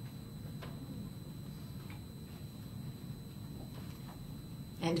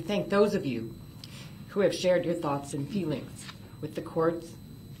 And to thank those of you who have shared your thoughts and feelings with the courts,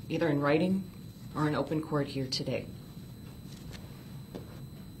 either in writing or in open court here today.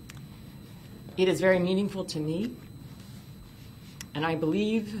 It is very meaningful to me, and I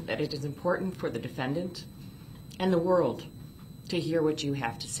believe that it is important for the defendant and the world to hear what you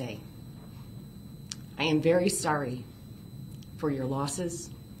have to say. I am very sorry for your losses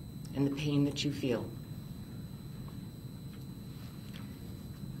and the pain that you feel.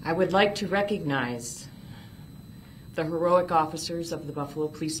 I would like to recognize the heroic officers of the Buffalo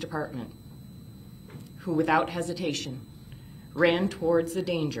Police Department who, without hesitation, ran towards the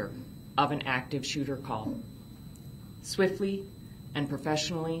danger of an active shooter call, swiftly and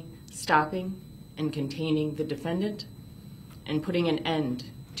professionally stopping and containing the defendant and putting an end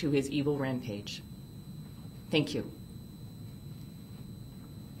to his evil rampage. Thank you.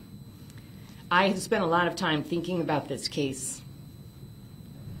 I have spent a lot of time thinking about this case,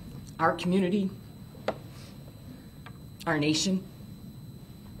 our community, our nation,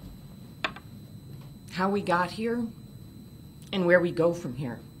 how we got here, and where we go from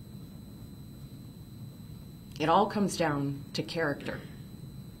here. It all comes down to character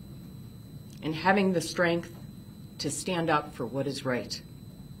and having the strength to stand up for what is right.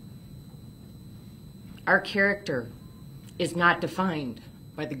 Our character is not defined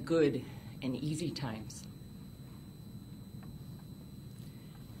by the good and easy times.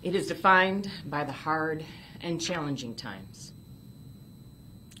 It is defined by the hard and challenging times.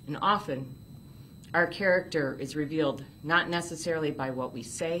 And often, our character is revealed not necessarily by what we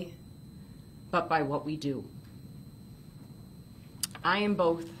say, but by what we do. I am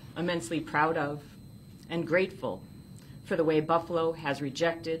both immensely proud of and grateful for the way Buffalo has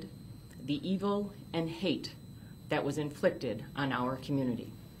rejected the evil and hate that was inflicted on our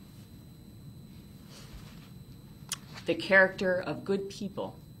community. The character of good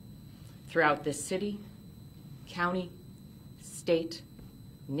people throughout this city, county, state,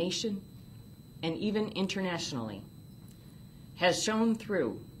 nation, and even internationally has shown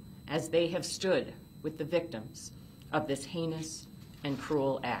through as they have stood with the victims of this heinous and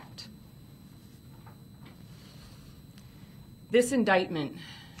cruel act. This indictment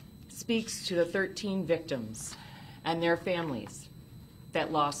speaks to the 13 victims and their families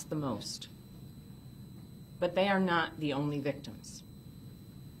that lost the most. but they are not the only victims.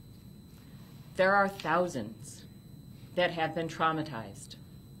 There are thousands that have been traumatized,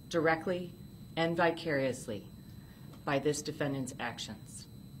 directly and vicariously, by this defendant's actions.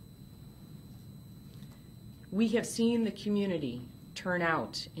 We have seen the community turn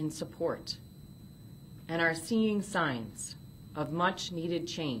out in support and are seeing signs of much needed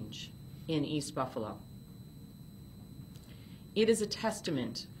change in East Buffalo. It is a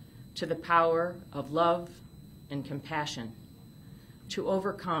testament to the power of love and compassion to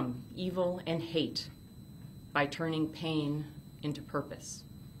overcome evil and hate by turning pain into purpose.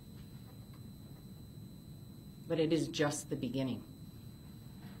 But it is just the beginning.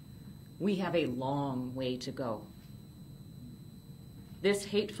 We have a long way to go. This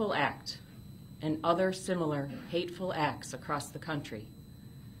hateful act and other similar hateful acts across the country,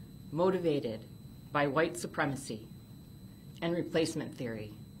 motivated by white supremacy and replacement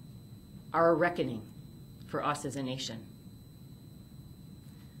theory, are a reckoning for us as a nation.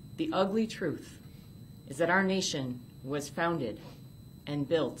 The ugly truth is that our nation was founded and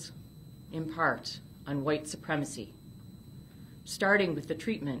built in part on white supremacy, starting with the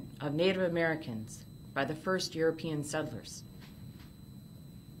treatment of Native Americans by the first European settlers,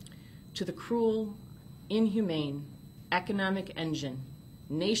 to the cruel, inhumane, economic engine,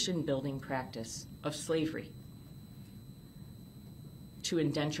 nation-building practice of slavery, to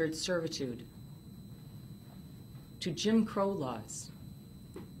indentured servitude, to Jim Crow laws,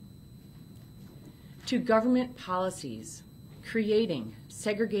 to government policies creating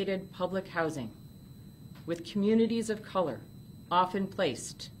segregated public housing with communities of color often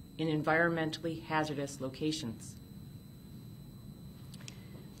placed in environmentally hazardous locations,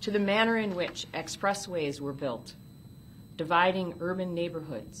 to the manner in which expressways were built, dividing urban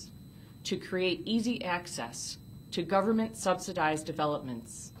neighborhoods to create easy access to government-subsidized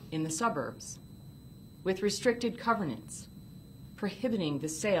developments in the suburbs, with restricted covenants prohibiting the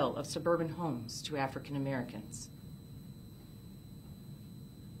sale of suburban homes to African Americans,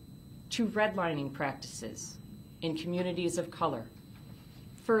 to redlining practices in communities of color,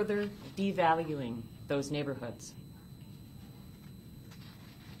 further devaluing those neighborhoods,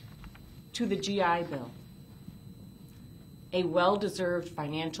 to the GI Bill, a well-deserved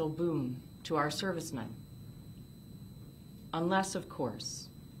financial boon to our servicemen, unless, of course,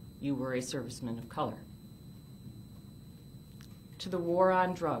 you were a serviceman of color, to the war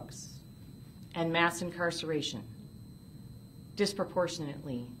on drugs and mass incarceration,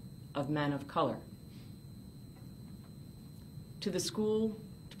 disproportionately of men of color, to the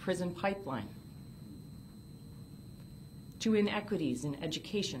school-to-prison pipeline, to inequities in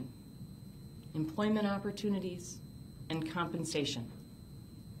education, employment opportunities, and compensation,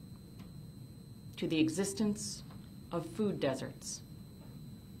 to the existence of food deserts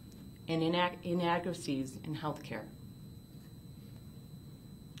and inadequacies in healthcare.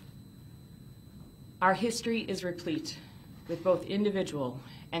 Our history is replete with both individual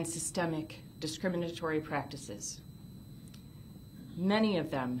and systemic discriminatory practices, many of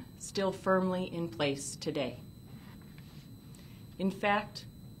them still firmly in place today. In fact,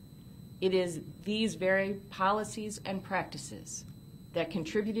 it is these very policies and practices that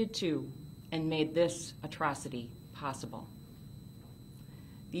contributed to and made this atrocity possible.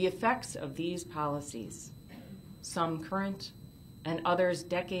 The effects of these policies, some current and others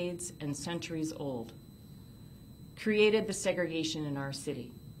decades and centuries old, created the segregation in our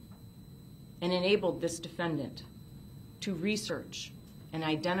city and enabled this defendant to research and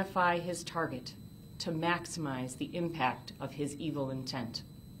identify his target to maximize the impact of his evil intent.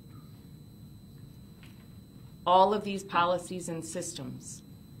 All of these policies and systems,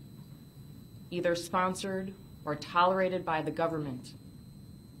 either sponsored or tolerated by the government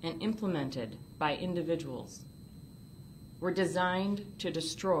and implemented by individuals, were designed to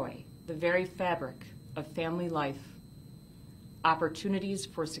destroy the very fabric of family life, opportunities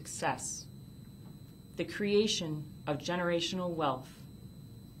for success, the creation of generational wealth,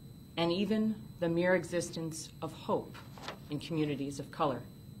 and even the mere existence of hope in communities of color.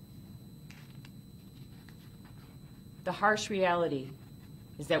 The harsh reality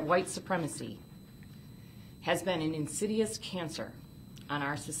is that white supremacy has been an insidious cancer on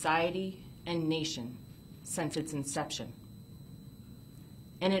our society and nation since its inception.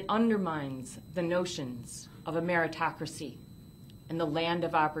 And it undermines the notions of a meritocracy and the land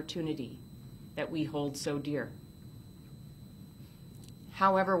of opportunity that we hold so dear.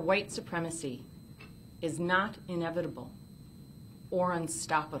 However, white supremacy is not inevitable or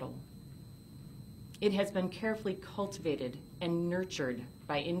unstoppable. It has been carefully cultivated and nurtured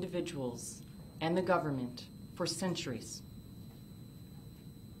by individuals and the government for centuries.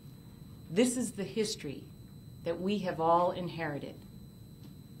 This is the history that we have all inherited.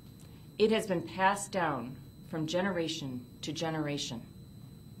 It has been passed down from generation to generation.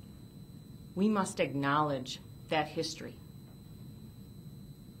 We must acknowledge that history.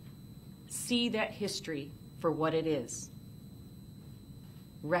 See that history for what it is.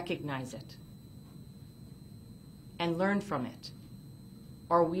 Recognize it. And learn from it,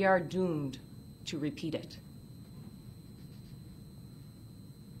 or we are doomed to repeat it.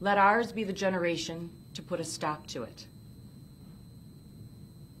 Let ours be the generation to put a stop to it.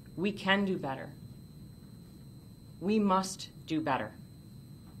 We can do better. We must do better.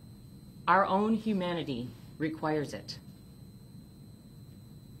 Our own humanity requires it.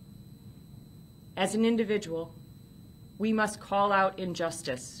 As an individual, we must call out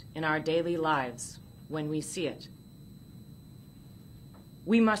injustice in our daily lives when we see it.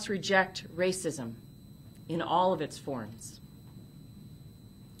 We must reject racism in all of its forms.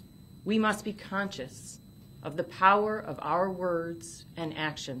 We must be conscious of the power of our words and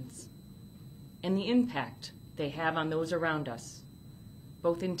actions and the impact they have on those around us,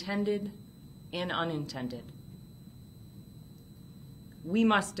 both intended and unintended. We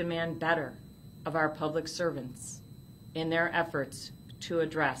must demand better of our public servants in their efforts to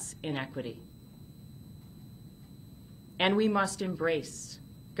address inequity. And we must embrace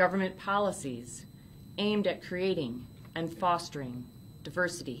government policies aimed at creating and fostering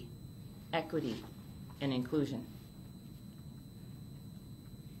diversity, equity, and inclusion.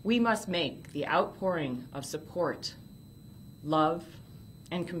 We must make the outpouring of support, love,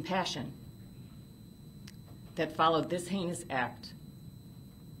 and compassion that followed this heinous act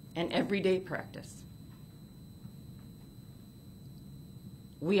an everyday practice.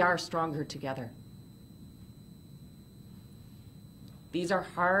 We are stronger together. These are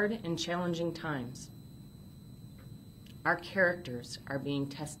hard and challenging times. Our characters are being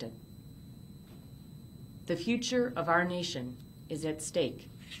tested. The future of our nation is at stake.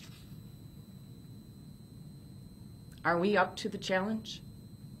 Are we up to the challenge?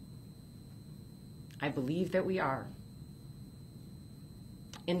 I believe that we are.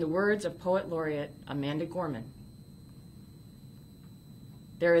 In the words of Poet Laureate Amanda Gorman,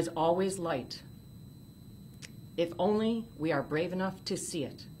 there is always light, if only we are brave enough to see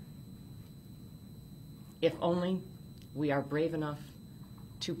it. If only we are brave enough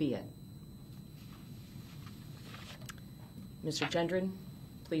to be it. Mr. Gendron,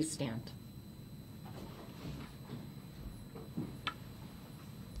 please stand.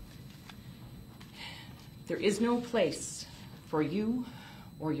 There is no place for you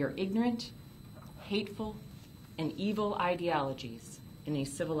or your ignorant, hateful, and evil ideologies in a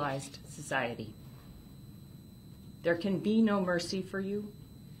civilized society. There can be no mercy for you,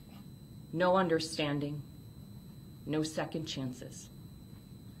 no understanding, no second chances.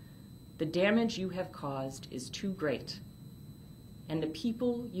 The damage you have caused is too great, and the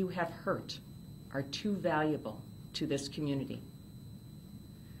people you have hurt are too valuable to this community.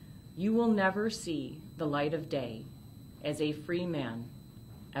 You will never see the light of day as a free man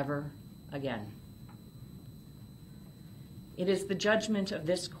ever again. It is the judgment of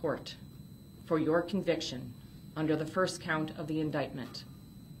this court for your conviction under the first count of the indictment,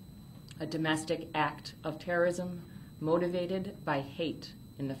 a domestic act of terrorism motivated by hate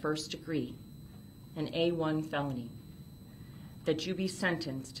in the first degree, an A1 felony, that you be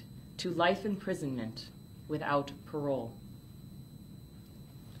sentenced to life imprisonment without parole.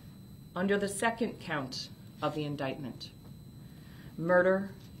 Under the second count of the indictment, murder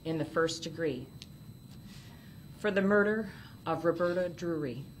in the first degree, for the murder of Roberta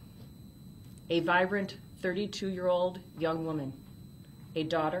Drury, a vibrant 32-year-old young woman, a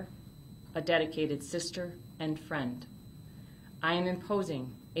daughter, a dedicated sister and friend, I am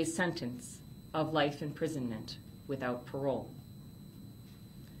imposing a sentence of life imprisonment without parole.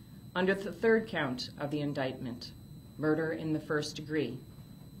 Under the third count of the indictment, murder in the first degree,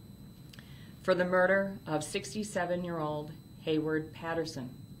 for the murder of 67-year-old Hayward Patterson,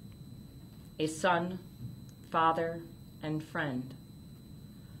 a son, father, and friend,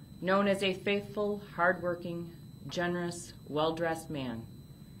 known as a faithful, hardworking, generous, well-dressed man,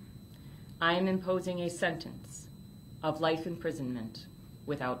 I am imposing a sentence of life imprisonment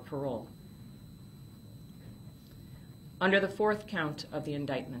without parole. Under the fourth count of the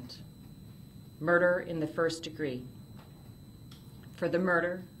indictment, murder in the first degree, for the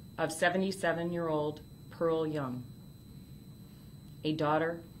murder of 77-year-old Pearl Young, a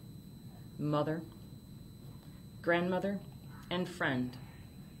daughter, mother, grandmother, and friend,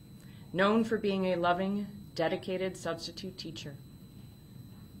 known for being a loving, dedicated substitute teacher.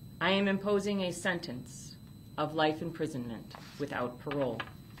 I am imposing a sentence of life imprisonment without parole.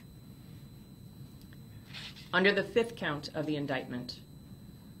 Under the 5th count of the indictment,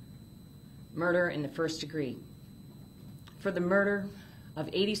 murder in the first degree, for the murder of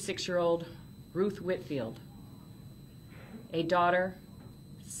 86-year-old Ruth Whitfield, a daughter,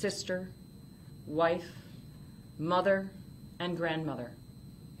 sister, wife, mother, and grandmother,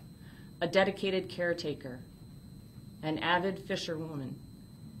 a dedicated caretaker, an avid fisherwoman,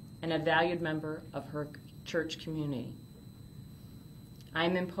 and a valued member of her church community. I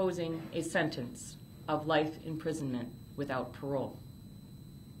am imposing a sentence of life imprisonment without parole.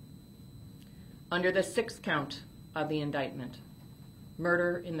 Under the 6th count of the indictment,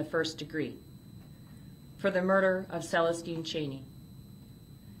 murder in the first degree, for the murder of Celestine Cheney,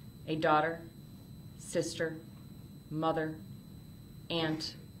 a daughter, sister, mother,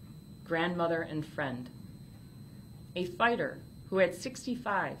 aunt, grandmother, and friend, a fighter who at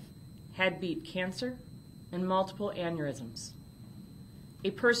 65 had beat cancer and multiple aneurysms,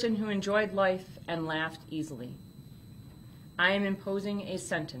 a person who enjoyed life and laughed easily. I am imposing a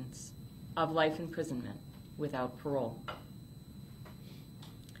sentence of life imprisonment without parole.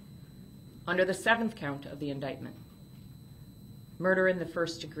 Under the 7th count of the indictment, murder in the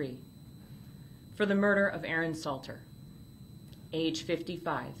first degree, for the murder of Aaron Salter, age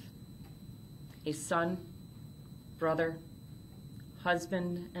 55, a son, brother,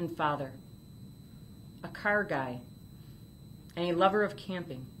 husband, and father, a car guy, and a lover of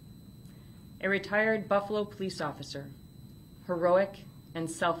camping, a retired Buffalo police officer, heroic and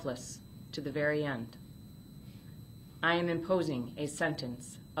selfless to the very end. I am imposing a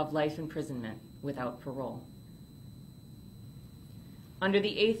sentence of life imprisonment without parole. Under the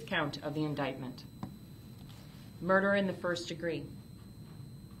 8th count of the indictment, murder in the first degree,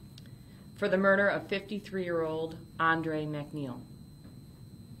 for the murder of 53-year-old Andre McNeil,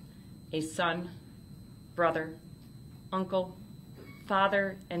 a son, brother, uncle,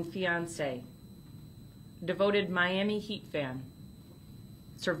 father, and fiancé, devoted Miami Heat fan,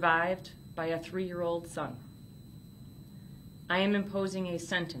 survived by a 3-year-old son. I am imposing a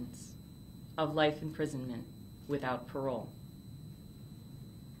sentence of life imprisonment without parole.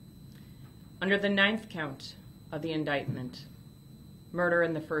 Under the 9th count of the indictment, murder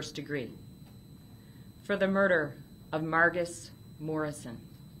in the first degree, for the murder of Margus Morrison,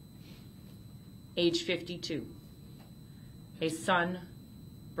 age 52, a son,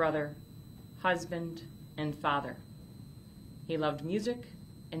 brother, husband, and father. He loved music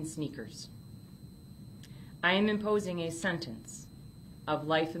and sneakers. I am imposing a sentence of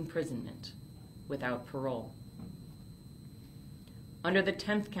life imprisonment without parole. Under the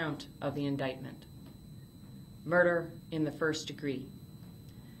 10th count of the indictment, murder in the first degree,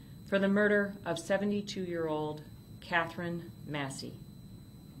 for the murder of 72-year-old Catherine Massey,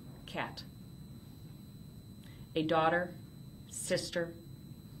 Cat, a daughter, sister,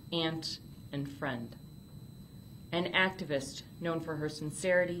 aunt, and friend, an activist known for her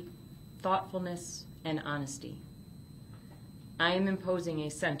sincerity, thoughtfulness, and honesty. I am imposing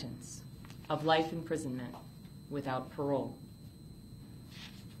a sentence of life imprisonment without parole.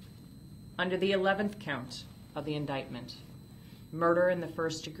 Under the 11th count of the indictment, murder in the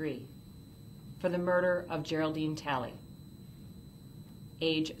first degree, for the murder of Geraldine Talley,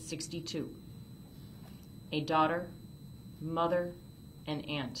 age 62, a daughter, mother, and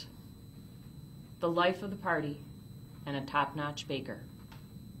aunt, the life of the party, and a top-notch baker.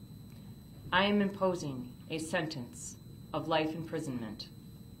 I am imposing a sentence of life imprisonment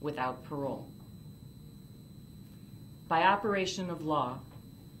without parole. By operation of law,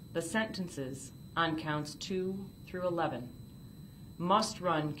 the sentences on counts 2 through 11 must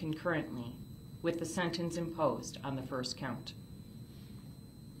run concurrently with the sentence imposed on the first count.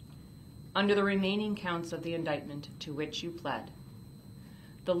 Under the remaining counts of the indictment to which you pled,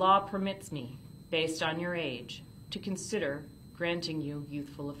 the law permits me, based on your age, to consider granting you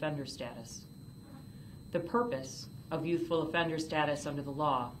youthful offender status. The purpose of youthful offender status under the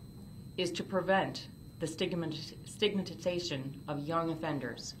law is to prevent the stigmatization of young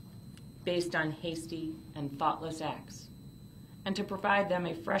offenders based on hasty and thoughtless acts, and to provide them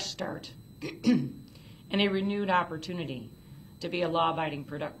a fresh start and a renewed opportunity to be a law-abiding,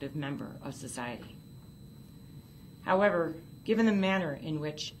 productive member of society. However, given the manner in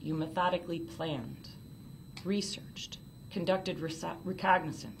which you methodically planned, researched, conducted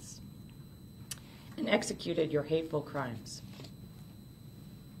recognizance, and executed your hateful crimes,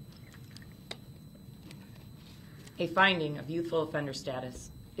 a finding of youthful offender status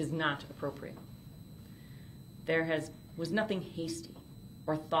is not appropriate. There was nothing hasty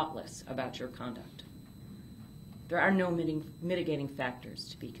or thoughtless about your conduct. There are no mitigating factors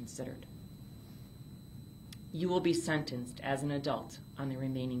to be considered. You will be sentenced as an adult on the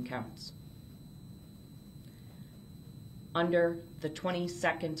remaining counts. under the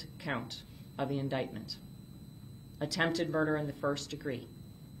 22nd count of the indictment, attempted murder in the first degree,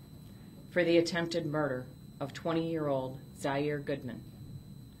 for the attempted murder of 20-year-old Zaire Goodman,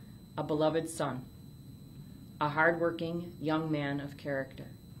 a beloved son, a hardworking young man of character.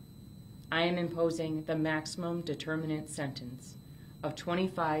 I am imposing the maximum determinate sentence of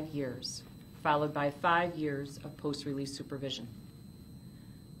 25 years, followed by 5 years of post-release supervision.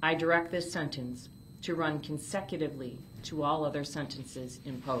 I direct this sentence to run consecutively to all other sentences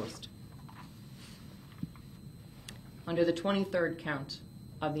imposed. Under the 23rd count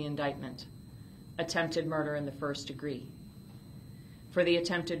of the indictment, attempted murder in the first degree, for the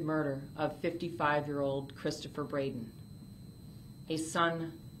attempted murder of 55-year-old Christopher Braden, a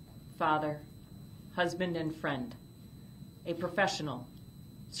son, father, husband, and friend, a professional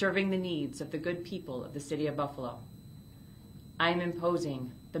serving the needs of the good people of the city of Buffalo. I am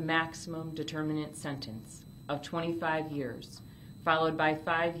imposing the maximum determinate sentence of 25 years, followed by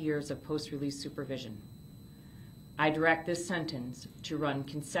 5 years of post-release supervision. I direct this sentence to run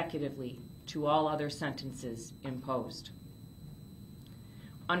consecutively to all other sentences imposed.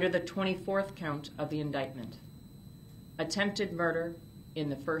 Under the 24th count of the indictment, attempted murder in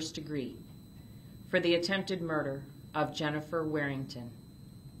the first degree, for the attempted murder of Jennifer Warrington,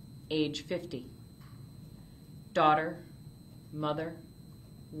 age 50, daughter, mother,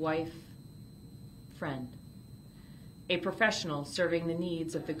 wife, friend, a professional serving the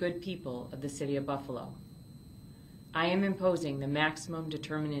needs of the good people of the city of Buffalo. I am imposing the maximum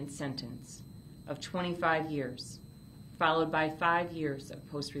determinate sentence of 25 years, followed by 5 years of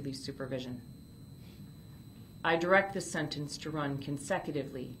post-release supervision. I direct this sentence to run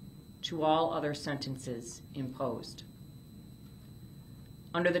consecutively to all other sentences imposed.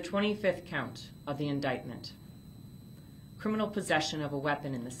 Under the 25th count of the indictment, criminal possession of a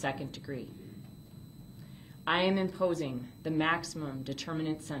weapon in the second degree, I am imposing the maximum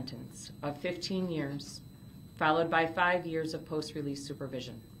determinate sentence of 15 years, followed by 5 years of post-release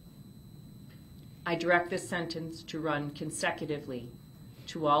supervision. I direct this sentence to run consecutively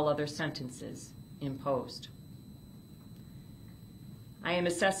to all other sentences imposed. I am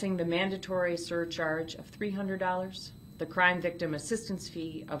assessing the mandatory surcharge of $300, the crime victim assistance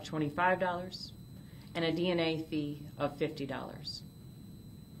fee of $25, and a DNA fee of $50.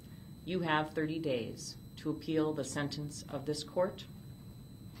 You have 30 days to appeal the sentence of this court.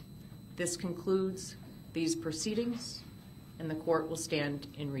 This concludes these proceedings, and the court will stand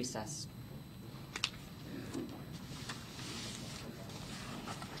in recess.